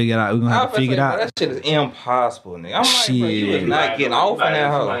got to figure it out. We're gonna have to figure it out. That shit is impossible, nigga. I'm like, shit. bro, you is not getting off in that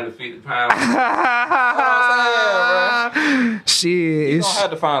hoe. 250 pounds. Shit, You it's gonna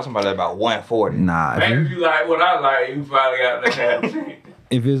have to find somebody about 140. nah. Maybe if you like what I like, you probably got that.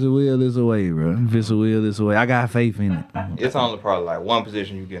 If it's a will, it's a way, bro. If it's a will, it's a way. I got faith in it. It's only probably like one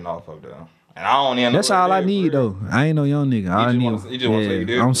position you getting off of though. And I don't even know. That's all I need though. I ain't no young nigga. All I need. You just wanna say you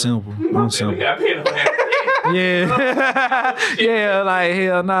did, I'm bro? simple. I'm simple. got paid on that. Yeah, yeah. Like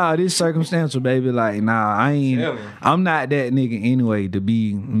hell, nah. This circumstantial, baby. Like nah, I ain't. Tell me. I'm not that nigga anyway. To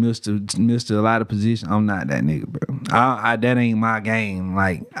be Mister a lot of positions, I'm not that nigga, bro. I that ain't my game.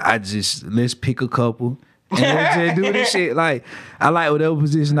 Like I just let's pick a couple and let's just do this shit. Like I like whatever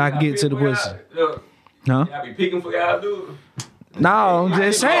position I can get to the pussy. Huh? I be picking for y'all, dude. No, I'm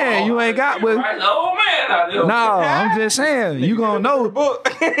just saying you ain't got with. Right, old man out there. No, I'm just saying you gonna know.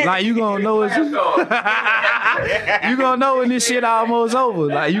 Like you gonna know it's. You gonna know when this shit almost over.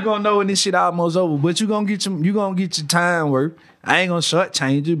 Like you gonna know when this shit almost over. But you gonna get your time worth. I ain't gonna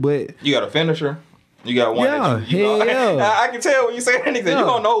shortchange it, but You got a finisher. You got one. Yeah, that you know, hell yeah. I can tell when you say anything. Yeah. You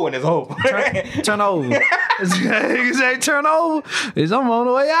gonna know when it's over. turn over. You say turn over. I'm on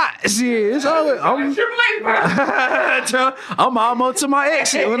the way out. Shit, it's over. I'm almost to my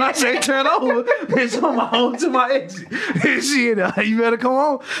exit. When I say turn over, it's almost to my exit. Shit, you better come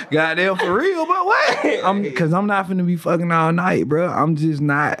on. Goddamn for real, but what? Cause I'm not finna be fucking all night, bro. I'm just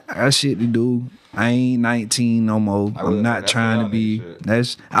not. I got shit to do. I ain't 19 no more. I'm not trying to be. I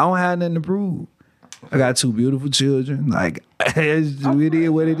don't have nothing to prove. I got 2 beautiful children. Like, it is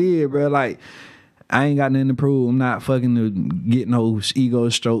what it is, bro. Like, I ain't got nothing to prove. I'm not fucking to get no ego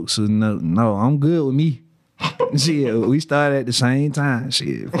strokes or no. I'm good with me. Shit, we started at the same time.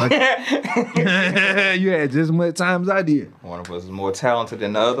 Shit, fuck it. You had just as much time as I did. One of us is more talented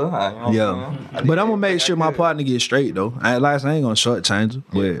than the other. Yeah, but I'm gonna make sure my partner get straight though. I ain't gonna shortchange her,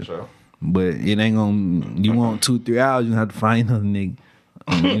 but sure. But it ain't gonna. You want 2-3 hours, you gonna have to find another nigga.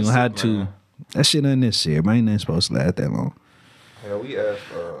 You gonna have to. That shit unnecessary, but ain't nothing supposed to last that long. Hell, we asked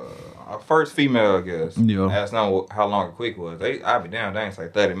our first female guest. Yeah. Asked them how long a quick was. I be down, they ain't say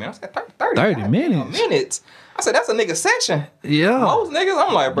 30 minutes. I said 30 30 minutes? Minutes. I said, that's a nigga session. Yeah. Most niggas,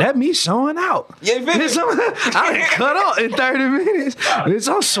 I'm like, bro. That me showing out. Yeah, you feel me? I done cut up in 30 minutes. Bitch,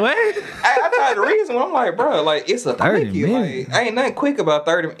 I'm sweating. I tried to reason. I'm like, bro, like, it's a 30 quickie. minutes. Like, ain't nothing quick about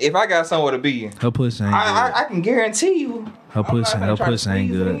 30. If I got somewhere to be, Her pussy ain't good. I can guarantee you. Her pussy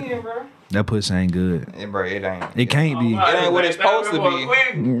ain't good. Bro. That pussy ain't good. Yeah, bro, it ain't. It can't be. It ain't what it's supposed to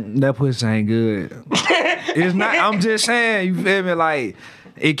be. That pussy ain't good. It's not. I'm just saying, you feel me? Like,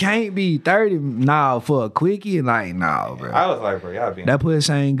 it can't be 30 nah for a quickie. Like, nah, bro. I was like, bro, y'all being. That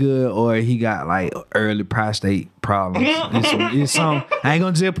pussy ain't good, or he got like early prostate problems. It's some. I ain't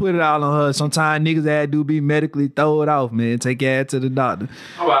gonna just put it all on her. Sometimes niggas that do be medically throw it off, man. Take your ass to the doctor.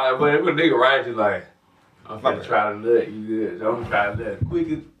 I'm like, but if a nigga right, you like, I'm finna try to nut you good. So I'm trying to nut quick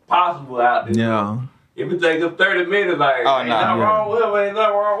as possible out there. Yeah. If it take up 30 minutes, like, ain't nothing wrong with her, ain't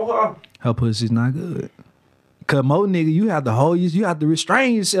nothing wrong with her. Her pussy's not good. Cause more nigga, you have to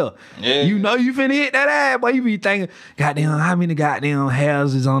restrain yourself. Yeah. You know you finna hit that ass, but you be thinking, goddamn, how many goddamn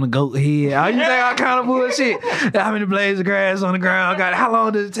hairs is on the goat head? Oh, you think all kind of bullshit? How many blades of grass on the ground? God, how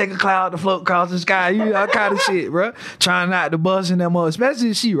long does it take a cloud to float across the sky? You all kind of shit, bro. Trying not to bust in that mother, especially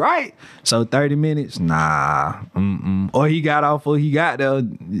if she right. So 30 minutes, nah. Or he got off or he got there.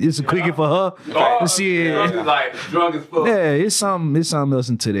 It's a quickie for her. Oh, Shit. yeah, like drunk as fuck. Yeah, it's something else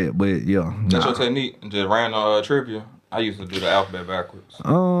into that, but yeah. That's Nah. your technique. Just ran on trivia. I used to do the alphabet backwards.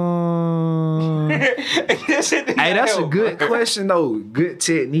 Hey, that's a good question though. Good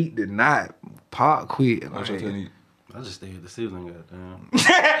technique to not pop quick. What's your Like, technique? I just stay at the ceiling, goddamn.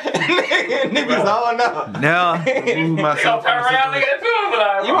 Niggas on up. now, Move Don't myself. turn around, look at the two,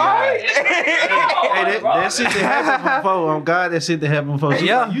 like, You alright? Hey, that shit that happened before. I'm God, that shit that happened before. She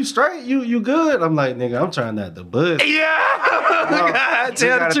Yeah. like, you straight? You good? I'm like, nigga, I'm trying not to buzz. yeah, You tell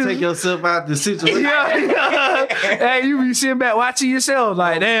the gotta take truth. yourself out the situation. Yeah. Hey, you be sitting back watching yourself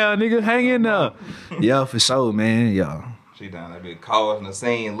like, damn, nigga, hang in there. Yeah, for sure, man. Yeah, She down that big causing the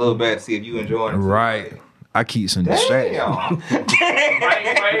scene, look back to see if you enjoying it. right. I keep some distractions. Damn.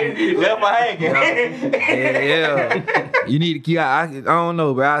 crazy. Left my hanging. Yeah. You need to keep. I don't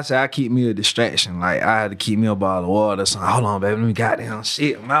know, but I say I keep me a distraction. Like I had to keep me a bottle of water. So hold on, baby, let me goddamn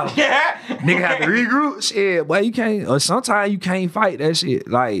shit. I'm out. Nigga have to regroup. Shit, boy, you can't. Or sometimes you can't fight that shit.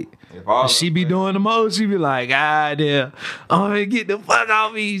 Like She be doing the most. She be like, God damn, I'm gonna get the fuck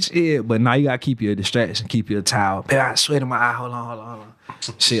off me. Shit. But now you gotta keep your distraction, keep your towel. Man, I sweat in my eye. Hold on.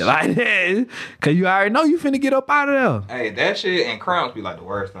 Shit like that. Cause you already know you finna get up out of there. Hey, that shit and cramps be like the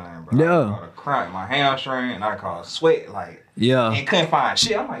worst thing, bro. Yeah. I call it cramp, my hamstring, and I call it sweat, like, and couldn't find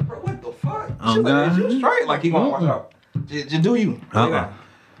shit. I'm like, bro, what the fuck? Oh, God. You straight? Like, you gonna watch out. Just do you.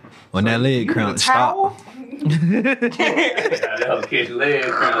 When that leg cramp stop. That was catch leg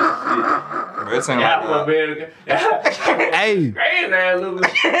cramp. Hey,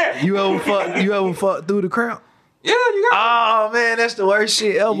 crazy you ever fuck through the cramp? Yeah, you got. Oh man, that's the worst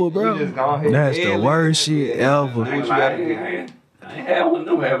shit ever, bro. You just go ahead. That's the worst shit ever. I ain't had one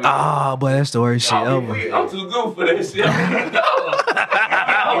of them. Oh, but that's the worst shit ever. I'm too good for that shit.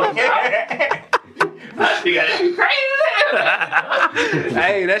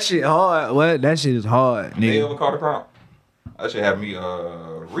 Hey, that shit hard. What? That shit is hard, They nigga. ever caught a cramp? That shit happened to me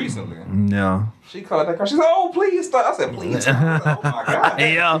recently. No. She called that cramp. She said, "Oh, please stop." I said, "Please stop." I said, oh my god.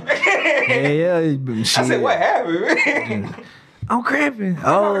 Yeah. I said, "What happened?" I'm cramping.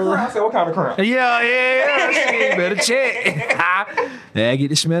 I said, "What kind of cramp?" Yeah. Shit, better check. Yeah, get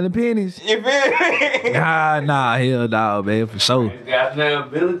the smelling pennies. You feel me? Nah, hell no, man, for sure. Goddamn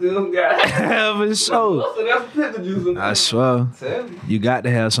Billy guy. For sure. That's pickle juice. I swear. You got to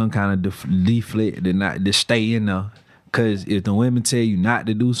have some kind of deflect to stay in there. Cause if the women tell you not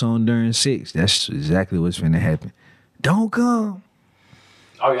to do something during sex, that's exactly what's finna happen. Don't come.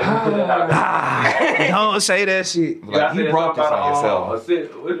 Oh yeah. Don't say that shit. Like, you brought this on yourself.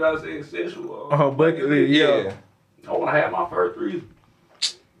 What did I say? Sexual. Bucket list. Yeah. I want to have my first threesome.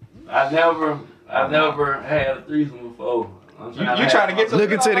 I never had a threesome before. You trying to get to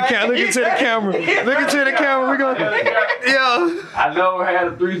Look into the camera. Look into the camera. Look into the camera. We're gonna. Yeah. I never had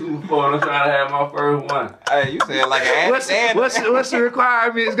a threesome before, and I'm trying to have my first one. Hey, you said like an What's the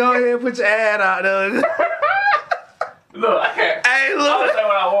requirements? Go ahead and put your ad out there. Look, I can't. Hey, I look. say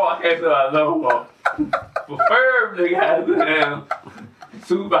what I want. I can't say what I don't want. Preferably, goddamn,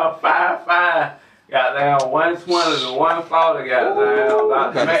 2 about 5'5". Goddamn, 120 to 140.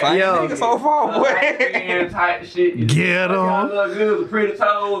 Goddamn, yo, so far away. Tight shit. Get 'em. Look good, the pretty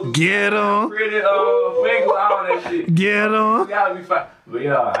toes. Get 'em. Pretty fingers, all that shit. Get 'em. You gotta be fine. But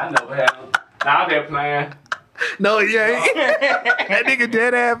yeah, I never had them. Nah, I'm just playing. No, yeah. That nigga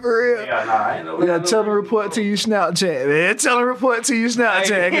dead ass for real. Yeah, nah, I ain't never. Yeah, tell him report to you Snapchat, man. Tell him report to you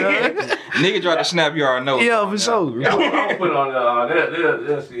Snapchat, girl. Nigga tried to snap, you already know. Yeah, for sure. I'm gonna put on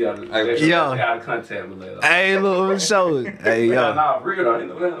they'll see how to contact me later. Hey, look, for sure. Hey, yo. Nah, for real though, I ain't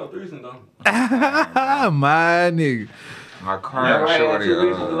never had no threesome though. My nigga. My current shorty. Two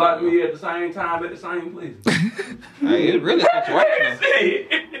reasons like me at the same time at the same place. Hey, it's really situational.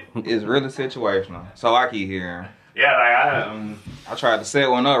 It's really situational. So I keep hearing. Yeah, like I tried to set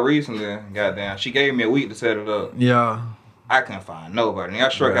one up recently. Goddamn, she gave me a week to set it up. Yeah. I couldn't find nobody. And I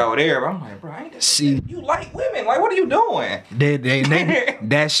struck out with everybody. I'm like, bro, ain't that See, shit? You like women? Like, what are you doing?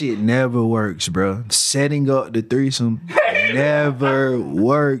 That shit never works, bro. Setting up the threesome never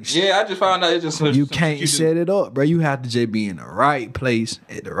works. Yeah, I just found out it's just you can't set it up, bro. You have to just be in the right place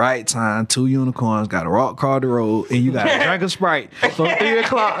at the right time. 2 unicorns got to rock car the road, and you got to drink a Sprite from 3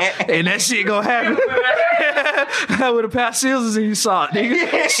 o'clock, and that shit gonna happen. With a pair of scissors in your sock,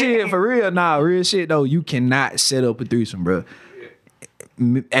 nigga. Shit, for real. Nah, real shit though. You cannot set up a threesome, bro.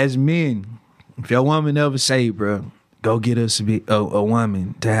 As men, if your woman ever say, bro, go get us a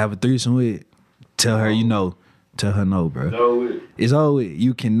woman to have a threesome with, tell her you know. Tell her no, bro. It's over with.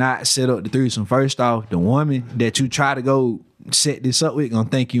 You cannot set up the threesome. First off, the woman that you try to go set this up with gonna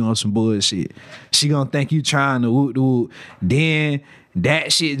think you on some bullshit. She gonna think you trying to whoop the whoop. Then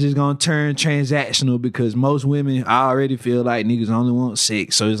that shit just gonna turn transactional because most women already feel like niggas only want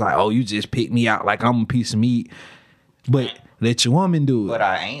sex. So it's like, oh, you just pick me out like I'm a piece of meat. But let your woman do it. But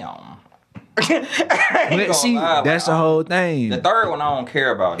I am. But see, that's the whole thing. The third one I don't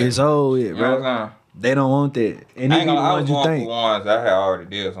care about. It's over with, bro. You know what I'm saying? They don't want that. And I was going for ones that I had already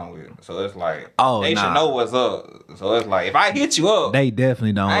did something with. So it's like, they should know what's up. So it's like, if I hit you up, they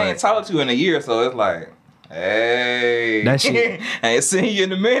definitely don't. I ain't talked to you in a year, so it's like, hey, that shit. I ain't seen you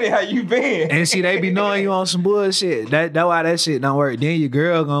in a minute. How you been? And see, they be knowing you on some bullshit. That's why that shit don't work. Then your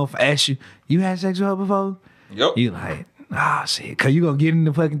girl gonna ask you, you had sex with her before? Yep. You like, Ah, shit. Cause you gonna get in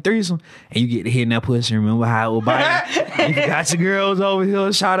the fucking threesome and you get to hitting that pussy. Remember how it was biting? You got your girls over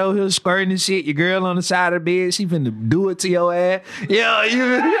here, shot over here squirting and shit. Your girl on the side of the bed, she finna do it to your ass. Yeah,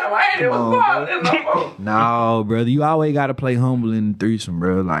 no, brother. You always gotta play humble in the threesome,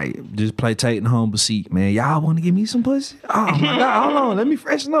 bro. Like, just take the humble seat, man. Y'all wanna give me some pussy? Oh my God, hold on. Let me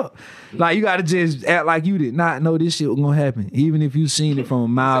freshen up. Like, you gotta just act like you did not know this shit was gonna happen. Even if you seen it from a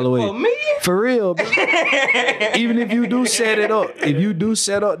mile away. For me? For real, bro. Even if you do set it up, if you do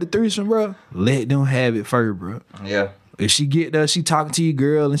set up the threesome, bro, let them have it first, bro. Yeah. If she get there, she talking to your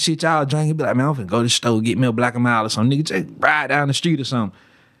girl and shit, y'all drinking, be like, man, I'm finna go to the store, get me a Black & Mild or something. Nigga, just ride down the street or something.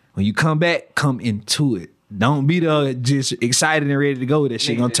 When you come back, come into it. Don't be there just excited and ready to go. That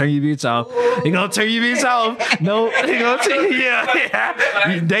shit gonna turn your bitch off. It gonna turn your bitch off. No, it gonna turn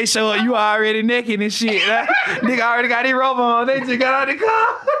yeah. They show up, you already naked and shit. Nigga already got his robe on. They just got out the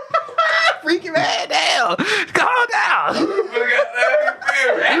car. Freaking man down. Calm down.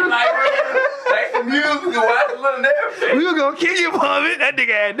 We were gonna kick him from it. That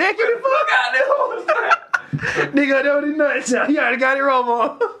nigga had naked the fuck out there. Nigga, that was his nuts out. He already got it robe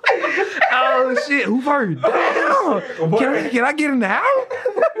on. Oh shit, who first? Damn. Can I get in the house?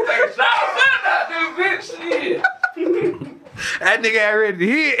 That nigga ain't ready to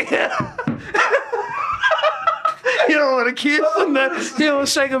hit. He don't want to kiss or nothing. He don't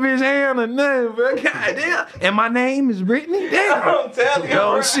shake up his hand or nothing, bro. God damn. And my name is Brittany. Damn. I'm telling you.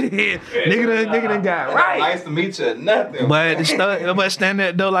 Oh shit. Nigga done got right. Nice to meet you. Nothing. But I must stand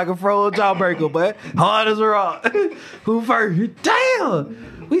at the door like a frozen jawbreaker, but hard as a rock. Who first?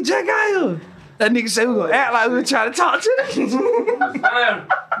 Damn. We just got here. That nigga said we gonna act like we were trying to talk to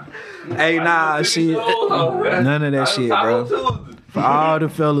them. Hey, nah, shit. None of that shit, bro. For all the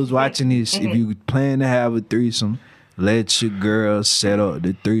fellas watching this, if you plan to have a threesome, let your girl set up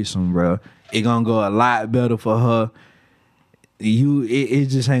the threesome, bro. It gonna go a lot better for her. It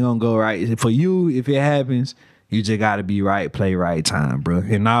just ain't gonna go right. For you, if it happens, you just gotta be right, play right time, bro.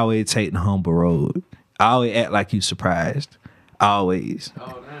 And always take the humble road. Always act like you surprised. Always.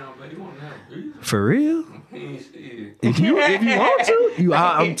 Oh, damn, but you want to have a threesome? For real? If you want to,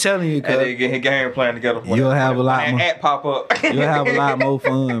 I'm telling you, cuz and they get his game plan together. You'll have a lot more. App pop up. You'll have a lot more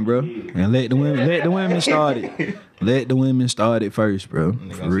fun, bro. And let the women start it. Let the women start it first, bro.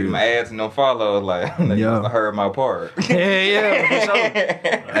 For real. See my ads and no follow, like they must have heard my part. Yeah, for sure.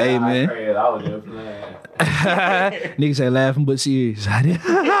 Hey man. I was just playing. Niggas say laughing but serious.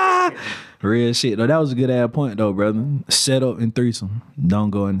 Real shit though. That was a good ass point though, brother. Set up and threesome.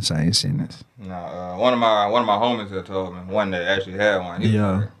 Don't go in the same sentence. No, one of my homies had told me, one that actually had one. He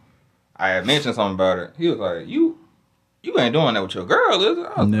was like, I had mentioned something about it. He was like, "You ain't doing that with your girl, is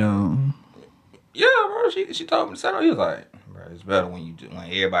it?" I was no. Like, yeah, bro. She told me to set up. He was like, "Bro, it's better when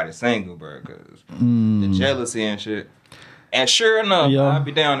everybody's single, bro, because the jealousy and shit." And sure enough, I'd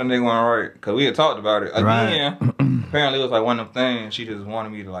be down and they went right. Because we had talked about it. Again, apparently it was like one of them things she just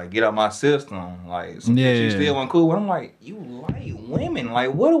wanted me to like get out my system. Like, she still wasn't cool. But I'm like, you like women.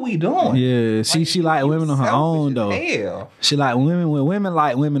 Like, what are we doing? Yeah, see, she like women on her own, though. Hell. She like women, when women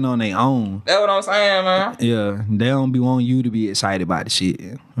like women on their own. That's what I'm saying, man. Yeah, they don't be wanting you to be excited about the shit.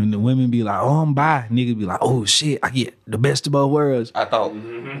 When the women be like, oh, I'm bi. Niggas be like, oh, shit, I get the best of both worlds. I thought.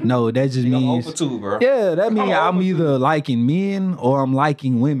 No, that just means. I'm over two, bro. Yeah, that means I'm either liking men or I'm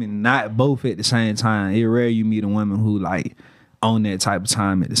liking women, not both at the same time. It's rare you meet a woman who like on that type of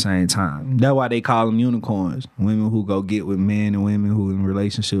time at the same time. That's why they call them unicorns. Women who go get with men and women who in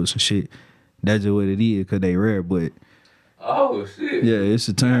relationships and shit. That's just what it is, because they rare, but oh shit. yeah, it's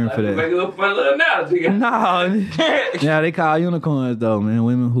a term for that. Make a little fun little analogy. No. Yeah, they call unicorns though, man.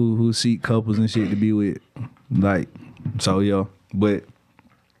 Women who seek couples and shit to be with. Like, so yo. But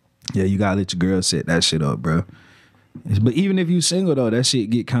yeah, you gotta let your girl set that shit up, bro. But even if you single though, that shit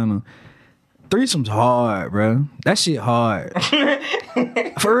get kind of. Threesome's hard, bro. That shit hard.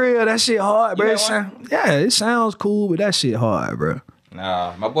 For real, that shit hard, bro. It sounds cool, but that shit hard, bro.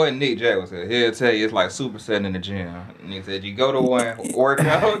 Nah, my boy Nick Jack was here. He'll tell you it's like supersetting in the gym. Nick said you go to one, work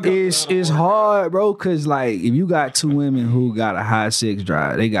out. It's hard, bro, cause like if you got two women who got a high sex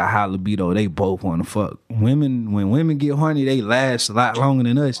drive, they got high libido, they both want to fuck. When women get horny, they last a lot longer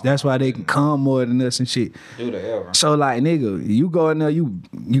than us. That's why they can come more than us and shit. Do they ever? So like, nigga, you go in there, you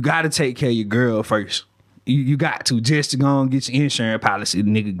gotta take care of your girl first. You got to just to go and get your insurance policy,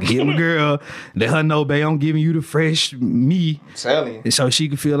 nigga. Get my girl, let her know, babe, I'm giving you the fresh me. Selling. So she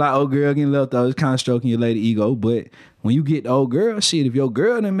can feel like, oh, girl getting left out. It's kind of stroking your lady ego. But when you get the old girl shit, if your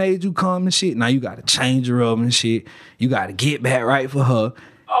girl done made you come and shit, now you got to change her up and shit. You got to get back right for her.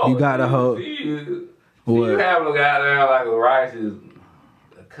 Oh, you got to hold. You have a guy there like a righteous,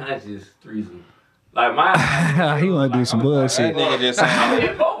 a conscious threesome. Like mine. He wanna do some That bullshit. nigga just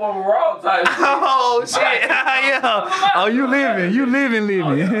saying. Both of them wrong type. Oh shit! Yeah. Oh, you living.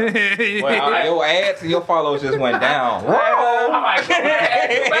 Well, your ads and your followers just went down. I'm like,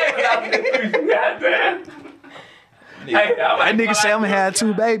 goddamn. That nigga say I'm gonna have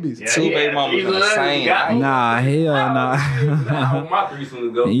 2 babies. Two baby mamas in the same night. Nah, hell nah. I want my threesome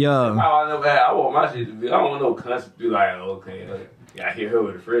to go. Yeah. I want my shit to be. I don't want no cuss to be like, okay, I hear her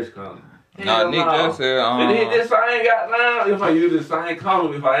with a fresh comment. Nah, Nick just said, This I ain't got now. If I use this same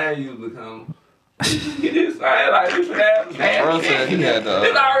condom, if I ain't using the condom. This I ain't like, we been having bro said he had the.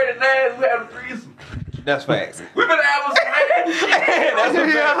 It's already nasty. We have a threesome. That's facts. We been having some nasty shit.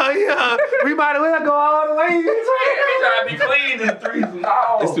 Yeah. We might as well go all the way. We trying to be clean in the threesome.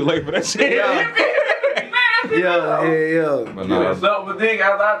 No. It's too late for that shit. Yeah. But You nah, suck my dick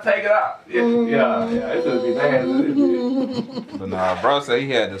after I take it out. Yeah, it should be nasty. but nah, bro said he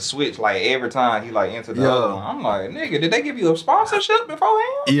had to switch like every time he like entered the Yeah. other one. I'm like, nigga, did they give you a sponsorship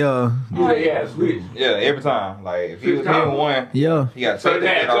beforehand? Yeah. Yeah, switch. Yeah, every time. Like if he was in one, Yeah. he got to So take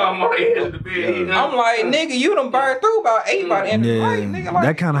that that off. come on the edge of the bed. I'm like, nigga, you done burned through about 8 by the end of the night, Yeah, nigga. Like,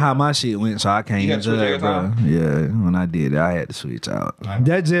 that kind of how my shit went, so I can't You even had to switch every judge, bro. time? Yeah, when I did it, I had to switch out.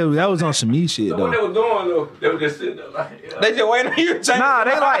 That was on some me shit So what they though. were doing though, they were just sitting there like, they just waiting on you to change. Nah,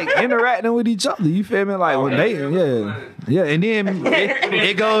 they like interacting with each other. You feel me? Like when they, yeah, and then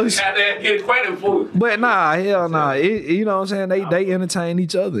it goes. got that get acquainted for. But nah, hell nah. You know what I'm saying? They entertain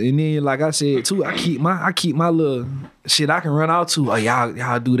each other, and then like I said too, I keep my little shit I can run out to. Oh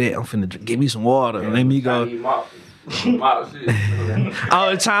y'all do that. I'm finna give me some water. Let me go.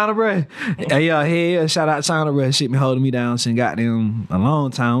 Oh, China, bro. Hey, yeah, shout out China, bro. Shit been holding me down since goddamn a long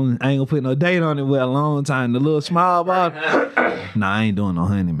time. I ain't gonna put no date on it, but a long time. The little small bottle. Nah, I ain't doing no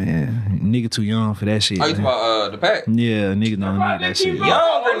honey, man. Nigga too young for that shit. Oh, you talking man. about the pack? Yeah, nigga don't need that shit. Young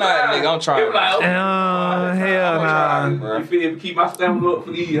or not, nigga? I'm trying. Hell nah. You feel me? Keep my stamina up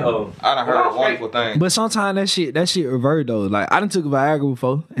for these hoes. I done heard wonderful things. But sometimes that shit revert though. Like I done took a Viagra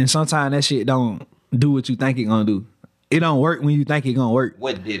before, and sometimes that shit don't do what you think it gonna do. It don't work when you think it gonna work.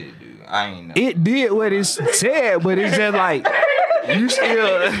 What did it do? I ain't know. It did what it said, but it's just like you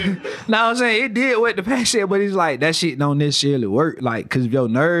still. Now I'm saying it did what the patch said, but it's like that shit don't necessarily work. Like, cause if your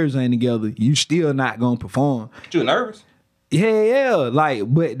nerves ain't together, you still not gonna perform. You nervous? Yeah. Like,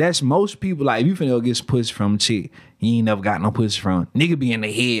 but that's most people. Like, if you finna go get some pussy from a chick, you ain't never got no pussy from. Nigga be in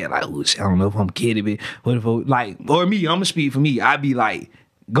the head like, oh shit, I don't know if I'm kidding, but what if like, or me? I'ma speak for me. I be like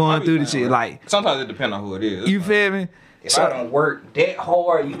going through the shit. Like, sometimes it depends on who it is. you feel me? If I don't work that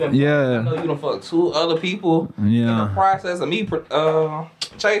hard, you done, Yeah. I know you done fuck 2 other people in Yeah. the process of me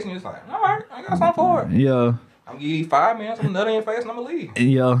chasing you. It's like, all right, I got something for it. Yeah. I'm gonna give you 5 minutes, I'm gonna nut in your face, and I'm gonna leave.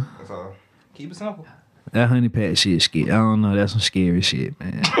 Yeah. So keep it simple. That honey pack shit scary. I don't know. That's some scary shit,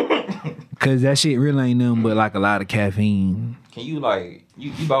 man. Cause that shit really ain't nothing but like a lot of caffeine. Can you like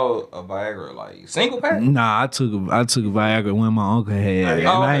you bought a Viagra like single pack? Nah, I took a Viagra when my uncle had. And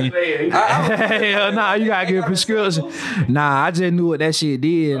I ain't, hell nah, you gotta get a prescription. Nah, I just knew what that shit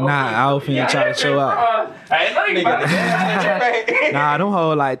did. Nah, I was finna try to show out. Nah, them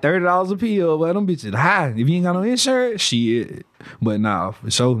hold like $30 a pill, but them bitches high. If you ain't got no insurance, shit. But nah, for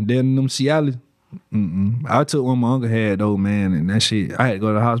sure. Then them Cialis. I took one my uncle had though, man, and that shit. I had to go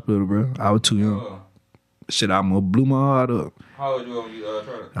to the hospital, bro. I was too young. Shit, I almost blew my heart up. How old you when you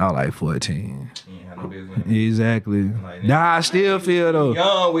tried it? I was like 14. You ain't had no business. Exactly. Like, Nah, I still feel though.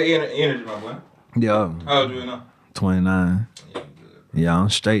 Young with energy, my boy. Yeah, How old you now? 29. Yeah, good. Yeah, I'm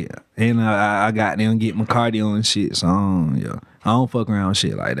straight. And I got them get my cardio and shit, so I don't fuck around with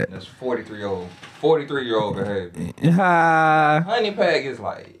shit like that. That's 43-year-old behavior. Yeah. Honey pack is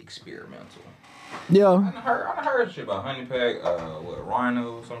like experimental. I Yeah. done heard shit about honey pack, what,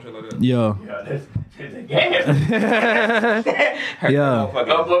 rhino, some shit like that. Yeah. Yeah, that's a gas. Yeah.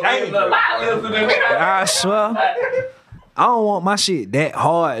 I swear. I don't want my shit that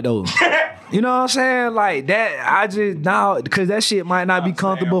hard though. You know what I'm saying? Like that, I just now because that shit might not be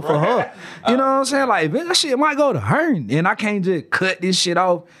comfortable for her. You know what I'm saying? Like that shit might go to her, and I can't just cut this shit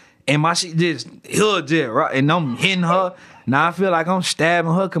off, and my shit just right, and I'm hitting her. Now I feel like I'm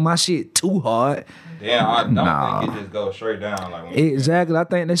stabbing her because my shit too hard. Damn, I don't think it just goes straight down. Like when Exactly. I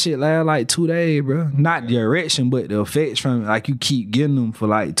think that shit last like 2 days, bro. Not the erection, but the effects from it. Like you keep getting them for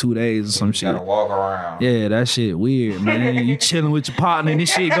like 2 days or some you shit. gotta walk around. Yeah, that shit weird, man. You chilling with your partner and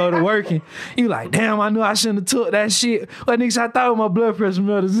this shit go to working. You like, damn, I knew I shouldn't have took that shit. What niggas I thought my blood pressure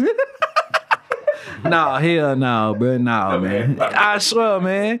medicine. Nah, hell no, bro. Nah, man. I swear,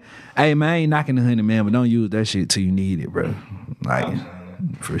 man. Hey, man, I ain't knocking the honey, man, but don't use that shit till you need it, bro. Like,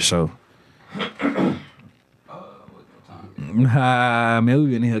 for sure. Man, we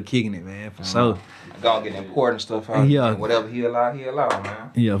been in here kicking it, man, for sure. Gonna get important stuff out. Yeah. Whatever he allow,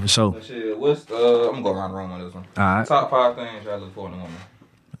 man. Yeah, for sure. But shit, what's I'm gonna go around the room on this one. Alright. Top 5 things y'all look for in a woman.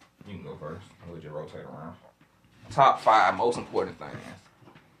 You can go first. We'll just rotate around. Top 5 most important things.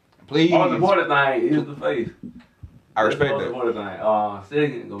 Please. Most important thing is the face. I respect that. Most important thing.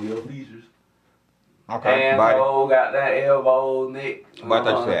 Second, go your features. Okay. Asshole, got that elbow, neck. But I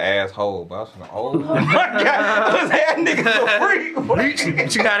thought you said asshole, but I was like, oh my god, what's that nigga so freak?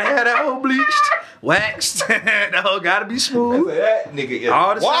 Bleached. You gotta have that whole bleached, waxed. That whole gotta be I smooth. said, that nigga is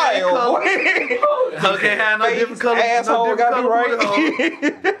All the same wild, color. boy. Okay, have no different color. Asshole no gotta be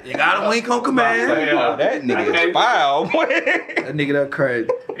right. You gotta wink on command. Oh, that nigga is foul, boy. That nigga that crazy.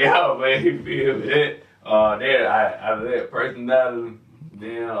 Yeah, man, you feel me? Then out of that personality,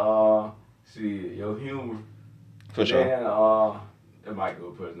 then shit, your humor. For sure. Then it might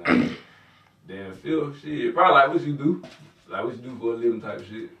go personality. Then feel shit, probably like what you do, like what you do for a living type of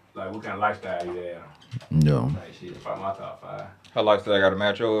shit, like what kind of lifestyle you have. No. Like shit, probably my top 5. Her lifestyle gotta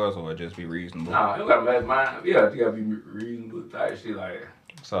match yours, or it just be reasonable. Nah, you gotta match mine. Yeah, you gotta be reasonable type shit like.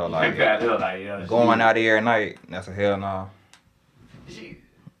 So like, yeah, going out there every night, that's a hell no. Shit.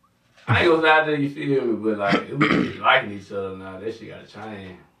 I ain't gonna say out there, you feel me, but like, we be liking each other now. That shit gotta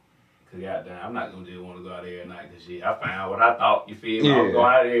change. Cause goddamn, I'm not gonna just want to go out there every night. Cause shit, I found what I thought. You feel me? Yeah. I'm going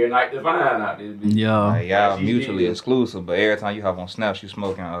out there every night to find out this bitch. Yeah. Like, y'all she mutually did. exclusive, but every time you hop on Snap, you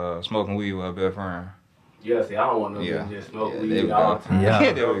smoking weed with her best friend. Yeah, see, I don't want no Yeah. bitch just smoke Yeah, there weed we all go. the time. Yeah.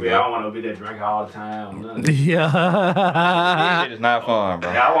 I There we don't go. want no bitch that drink all the time. Nothing. Yeah. That shit is not fun,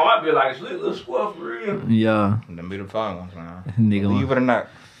 bro. Yeah, I want my bitch like a slick little squirrel for real. Yeah. Them be the fun ones, man. Nigga Believe want, it or not.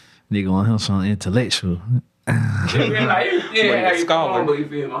 nigga want him some intellectual. You feel me? Like, you feel how you Scholar. phone, but you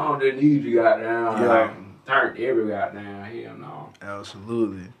feel me? I don't just need you goddamn. Yeah. Like, turned every goddamn hell no.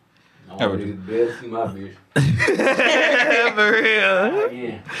 Absolutely. I want niggas better see my bitch. For real.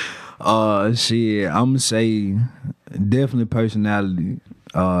 Yeah. Shit, I'ma say definitely personality.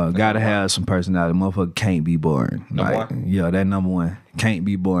 Gotta have some personality. Motherfucker can't be boring. Number Like, one? yeah, that number one. Can't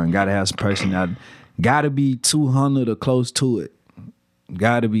be boring. Gotta have some personality. Gotta be 200 or close to it.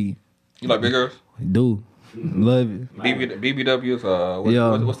 Gotta be. You like big girls? Do. Love it. BBWs,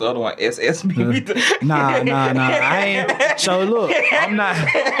 Yeah. what's the other one? SSBB? Nah. I ain't. So look, I'm not.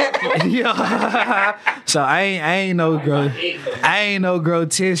 Yeah. So I ain't no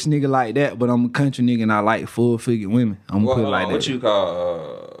grotesque nigga like that. But I'm a country nigga and I like full figure women. I'm gonna put it like that. What you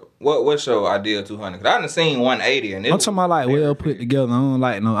call, what's your ideal 200? Cause I done seen 180 and I'm talking about like well put together. I don't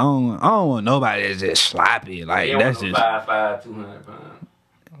like no. I don't want nobody that's just sloppy. Like Yeah, that's that's just. 5'5", 200 pounds.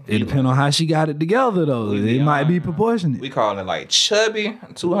 It depends on how she got it together though. We It might be beyond- proportionate. We calling it like chubby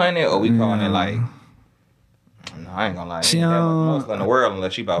 200, or we calling it like. No, I ain't gonna lie. She Ain't that much don't- muscle in the world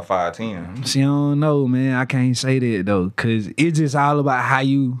unless she about 5'10". See, I don't know, man. I can't say that though, cause it's just all about how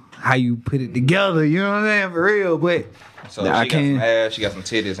you put it together. You know what I'm saying? For real, but So I she got some can't. ass, she got some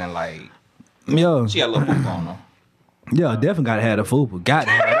titties, and like Yo, she got a little poop on her. yeah, definitely gotta have the fupa. Got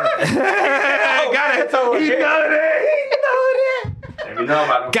to have that. He know that. If you know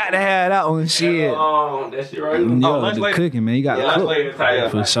about them, Got to have that one. Shit. that shit right there. Yeah, lunch the later? cooking, man. You got Yeah, to lunch cook. later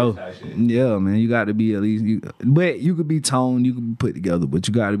type For sure. shit. Yeah, man. You got to be at least. But you could be toned. You could be put together. But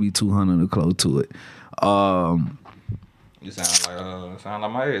you got to be 200 or close to it. You sound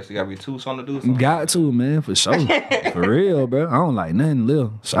like my ass. You gotta be too something to do something. Got to, man. For sure. For real, bro. I don't like nothing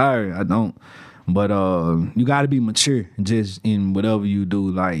little. Sorry, I don't. But you got to be mature just in whatever you do.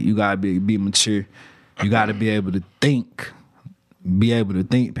 Like you got to be mature. You got to be able to think. Be able to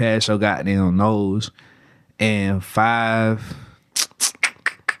think past your goddamn nose. And 5,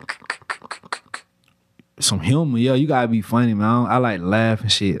 some humor. Yeah, you gotta be funny, man. I like to laugh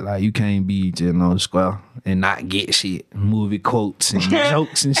and shit. Like you can't be just no square and not get shit. Movie quotes and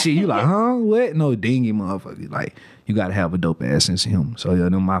jokes and shit. You like, huh? What? No dingy motherfucker. Like you gotta have a dope ass sense of humor. So yeah,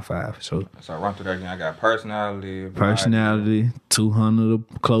 them my 5. So So I run through that again. I got personality. 200 or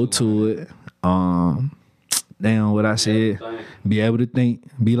close to it. Damn what I said. Be able to think,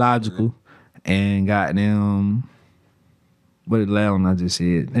 be logical, and goddamn. What the last one I just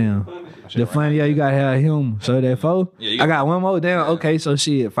said? Damn. The funny, yeah, you gotta have him. So that 4. Yeah, I got one more. Damn. Okay, so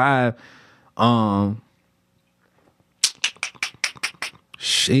shit, 5.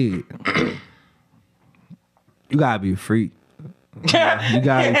 Shit. You gotta be a freak. You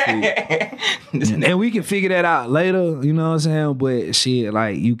gotta be a freak. And we can figure that out later. You know what I'm saying? But shit,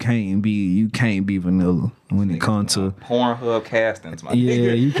 like you can't be vanilla. when it comes to Pornhub castings, my yeah,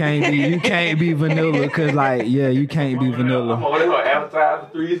 nigga. you can't be vanilla because like you can't be I'm vanilla. over there advertising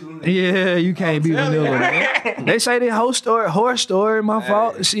threesomes. Yeah, you can't be vanilla, man. They say they horror story, my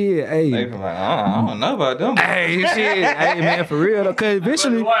fault. Shit, They hey. be like, I don't know about them. Hey, shit, hey man, for real though, cause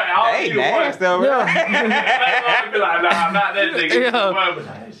eventually, Hey, nasty over there. Be like, nah, I'm not that nigga.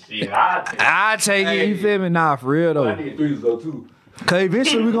 Yeah. Shit, I take it, you feel me? Nah, for real I though. need threes to go too. Cause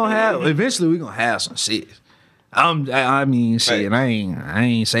eventually we gonna have some shit. I mean, shit, I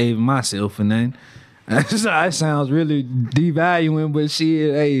ain't saving myself for nothing. That sounds really devaluing, but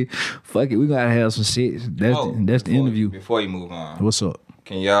shit, hey, fuck it, we gotta have some shit. That's the interview. Before you move on, What's up?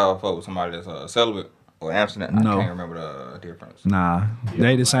 can y'all fuck with somebody that's celibate or abstinent? No. I can't remember the difference. Nah,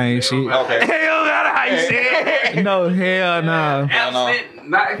 they the same shit. Okay. Hell, matter how you say it. No, hell nah. Absent,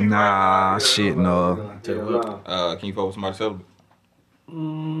 not if you Nah, right. shit, no. Can you fuck with somebody celibate?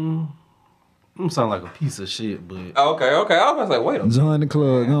 I'm sound like a piece of shit, but Okay. I was like, wait a minute. Join the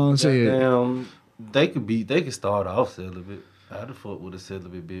club, go on, say it. damn, they could start off celibate. I'd have fucked with a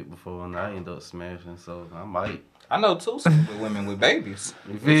celibate bit before, and I end up smashing. So I might. I know two celibate women with babies.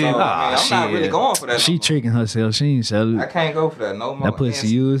 You So, feel me? I'm not shit. really going for that. She no more. tricking herself. She ain't I celibate. can't go for that no more. That pussy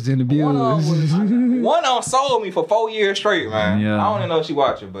And used and abused. one on sold me for 4 years straight, man. Yeah. I don't even know if she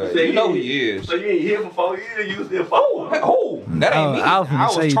watching, but you know who he is. So you ain't here for 4 years, you still Oh, that ain't me. I was finna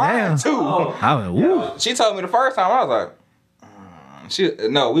say, trying damn. to. I went, woo. She told me the first time, I was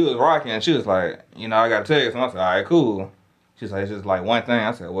like, we was rocking, and she was like, I gotta tell you something. I said, all right, cool. She's like, it's just like one thing.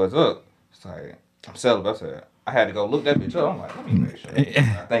 I said, what's up? She's like, I'm celibate. I said, I had to go look that bitch up. I'm like, let me make sure.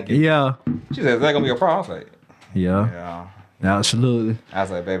 I think it. Yeah. She said, is that gonna be a problem? I was like, Yeah. yeah. Absolutely. I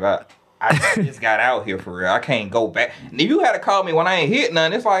was like, babe, I just got out here for real. I can't go back. And if you had to call me when I ain't hit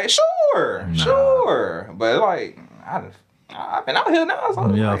nothing, it's like, sure. But like, I've been out here now.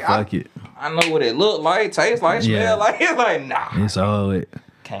 So Yeah, like, fuck it. I know what it look like, taste like, smell Yeah. like. It's like, nah. It's all it.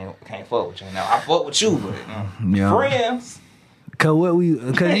 Can't fuck with you now. I fuck with you, but Yeah. friends. Cause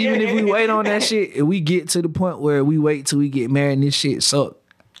even if we wait on that shit, if we get to the point where we wait till we get married and this shit suck.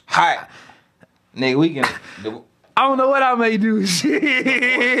 Hi. Nigga, we can. I don't know what I may do.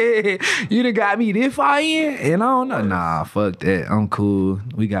 Shit. You done got me this far in, and I don't know. Nah, fuck that. I'm cool.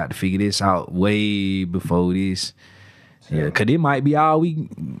 We got to figure this out way before this. Yeah, cause it might be all we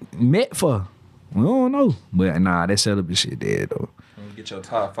met for. We don't know. But nah, that celibate shit dead though. When you get your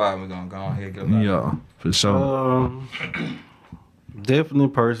top 5, we're gonna go ahead and get them out. Yeah, for sure. Definitely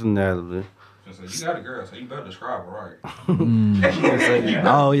personality. So you got a girl, so you better describe her right.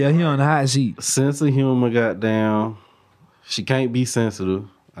 Oh yeah, he on the hot seat. Sense of humor, goddamn. She can't be sensitive.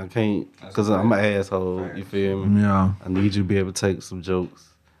 I can't, cause I'm an asshole. You feel me? Yeah. I need you to be able to take some jokes.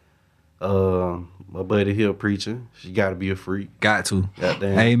 My buddy here, preacher. She got to be a freak. Got to.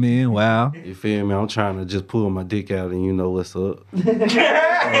 Goddamn. Amen. Wow. You feel me? I'm trying to just pull my dick out and you know what's up.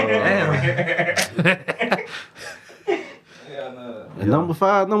 And number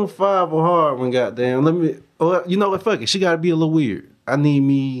five was hard one. Goddamn. You know what? Fuck it. She got to be a little weird. I need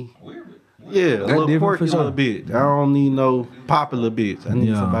me. Weird. Yeah, a little different quirky for sure. little bitch. I don't need no popular bitch. I need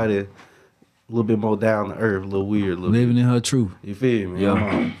Yeah. somebody a little bit more down to earth, a little weird, a little Living bit. in her truth. You feel me? Yeah,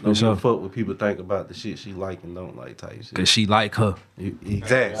 Don't for give sure. a fuck what people think about the shit she like and don't like type shit. Cause she like her.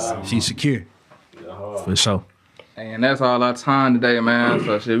 Exactly. She secure. For sure. And that's all our time today, man.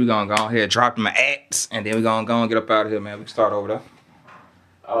 So shit, we gonna go ahead, drop them acts, and then we gonna go and get up out of here, man. We can start over there.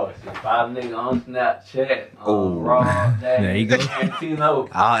 Oh, shit. 5 niggas on Snapchat. Oh. Raw, There you go. Tarantino.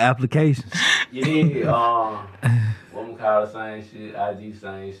 All applications. Yeah, what we call the same shit, IG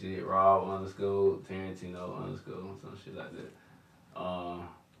same shit, Rob _ Tarantino _ some shit like that.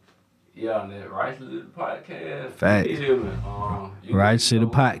 Yeah, and that Right to the Podcast. Facts. You hear me? You Righteous to the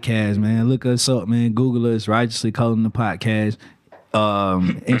know, podcast, man. Look us up, man. Google us, Righteously Calling the Podcast.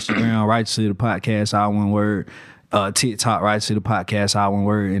 Instagram, Righteously the Podcast, all one word. TikTok, Righteously the Podcast, all one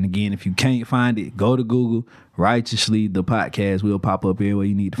word. And again, if you can't find it, go to Google, Righteously the Podcast. We'll pop up everywhere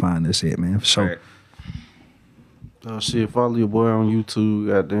you need to find us at, man. For sure. Right. Oh shit, follow your boy on YouTube,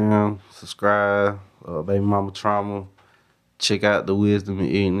 goddamn. Subscribe, Baby Mama Trauma. Check out the Wisdom and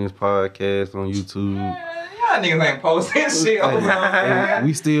Ignorance podcast on YouTube. Y'all niggas ain't posting shit over there. And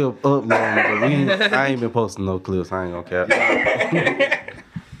we still uploading, but I ain't been posting no clips. I ain't gonna cap.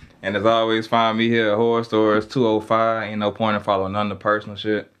 And as always, find me here at Horror Stories 205. Ain't no point in following none of the personal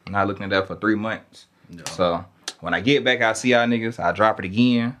shit. I'm not looking at that for 3 months. So when I get back, I'll see y'all niggas. I'll drop it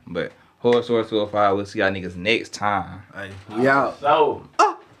again. But Horror Stories 205, we'll see y'all niggas next time. We out. So.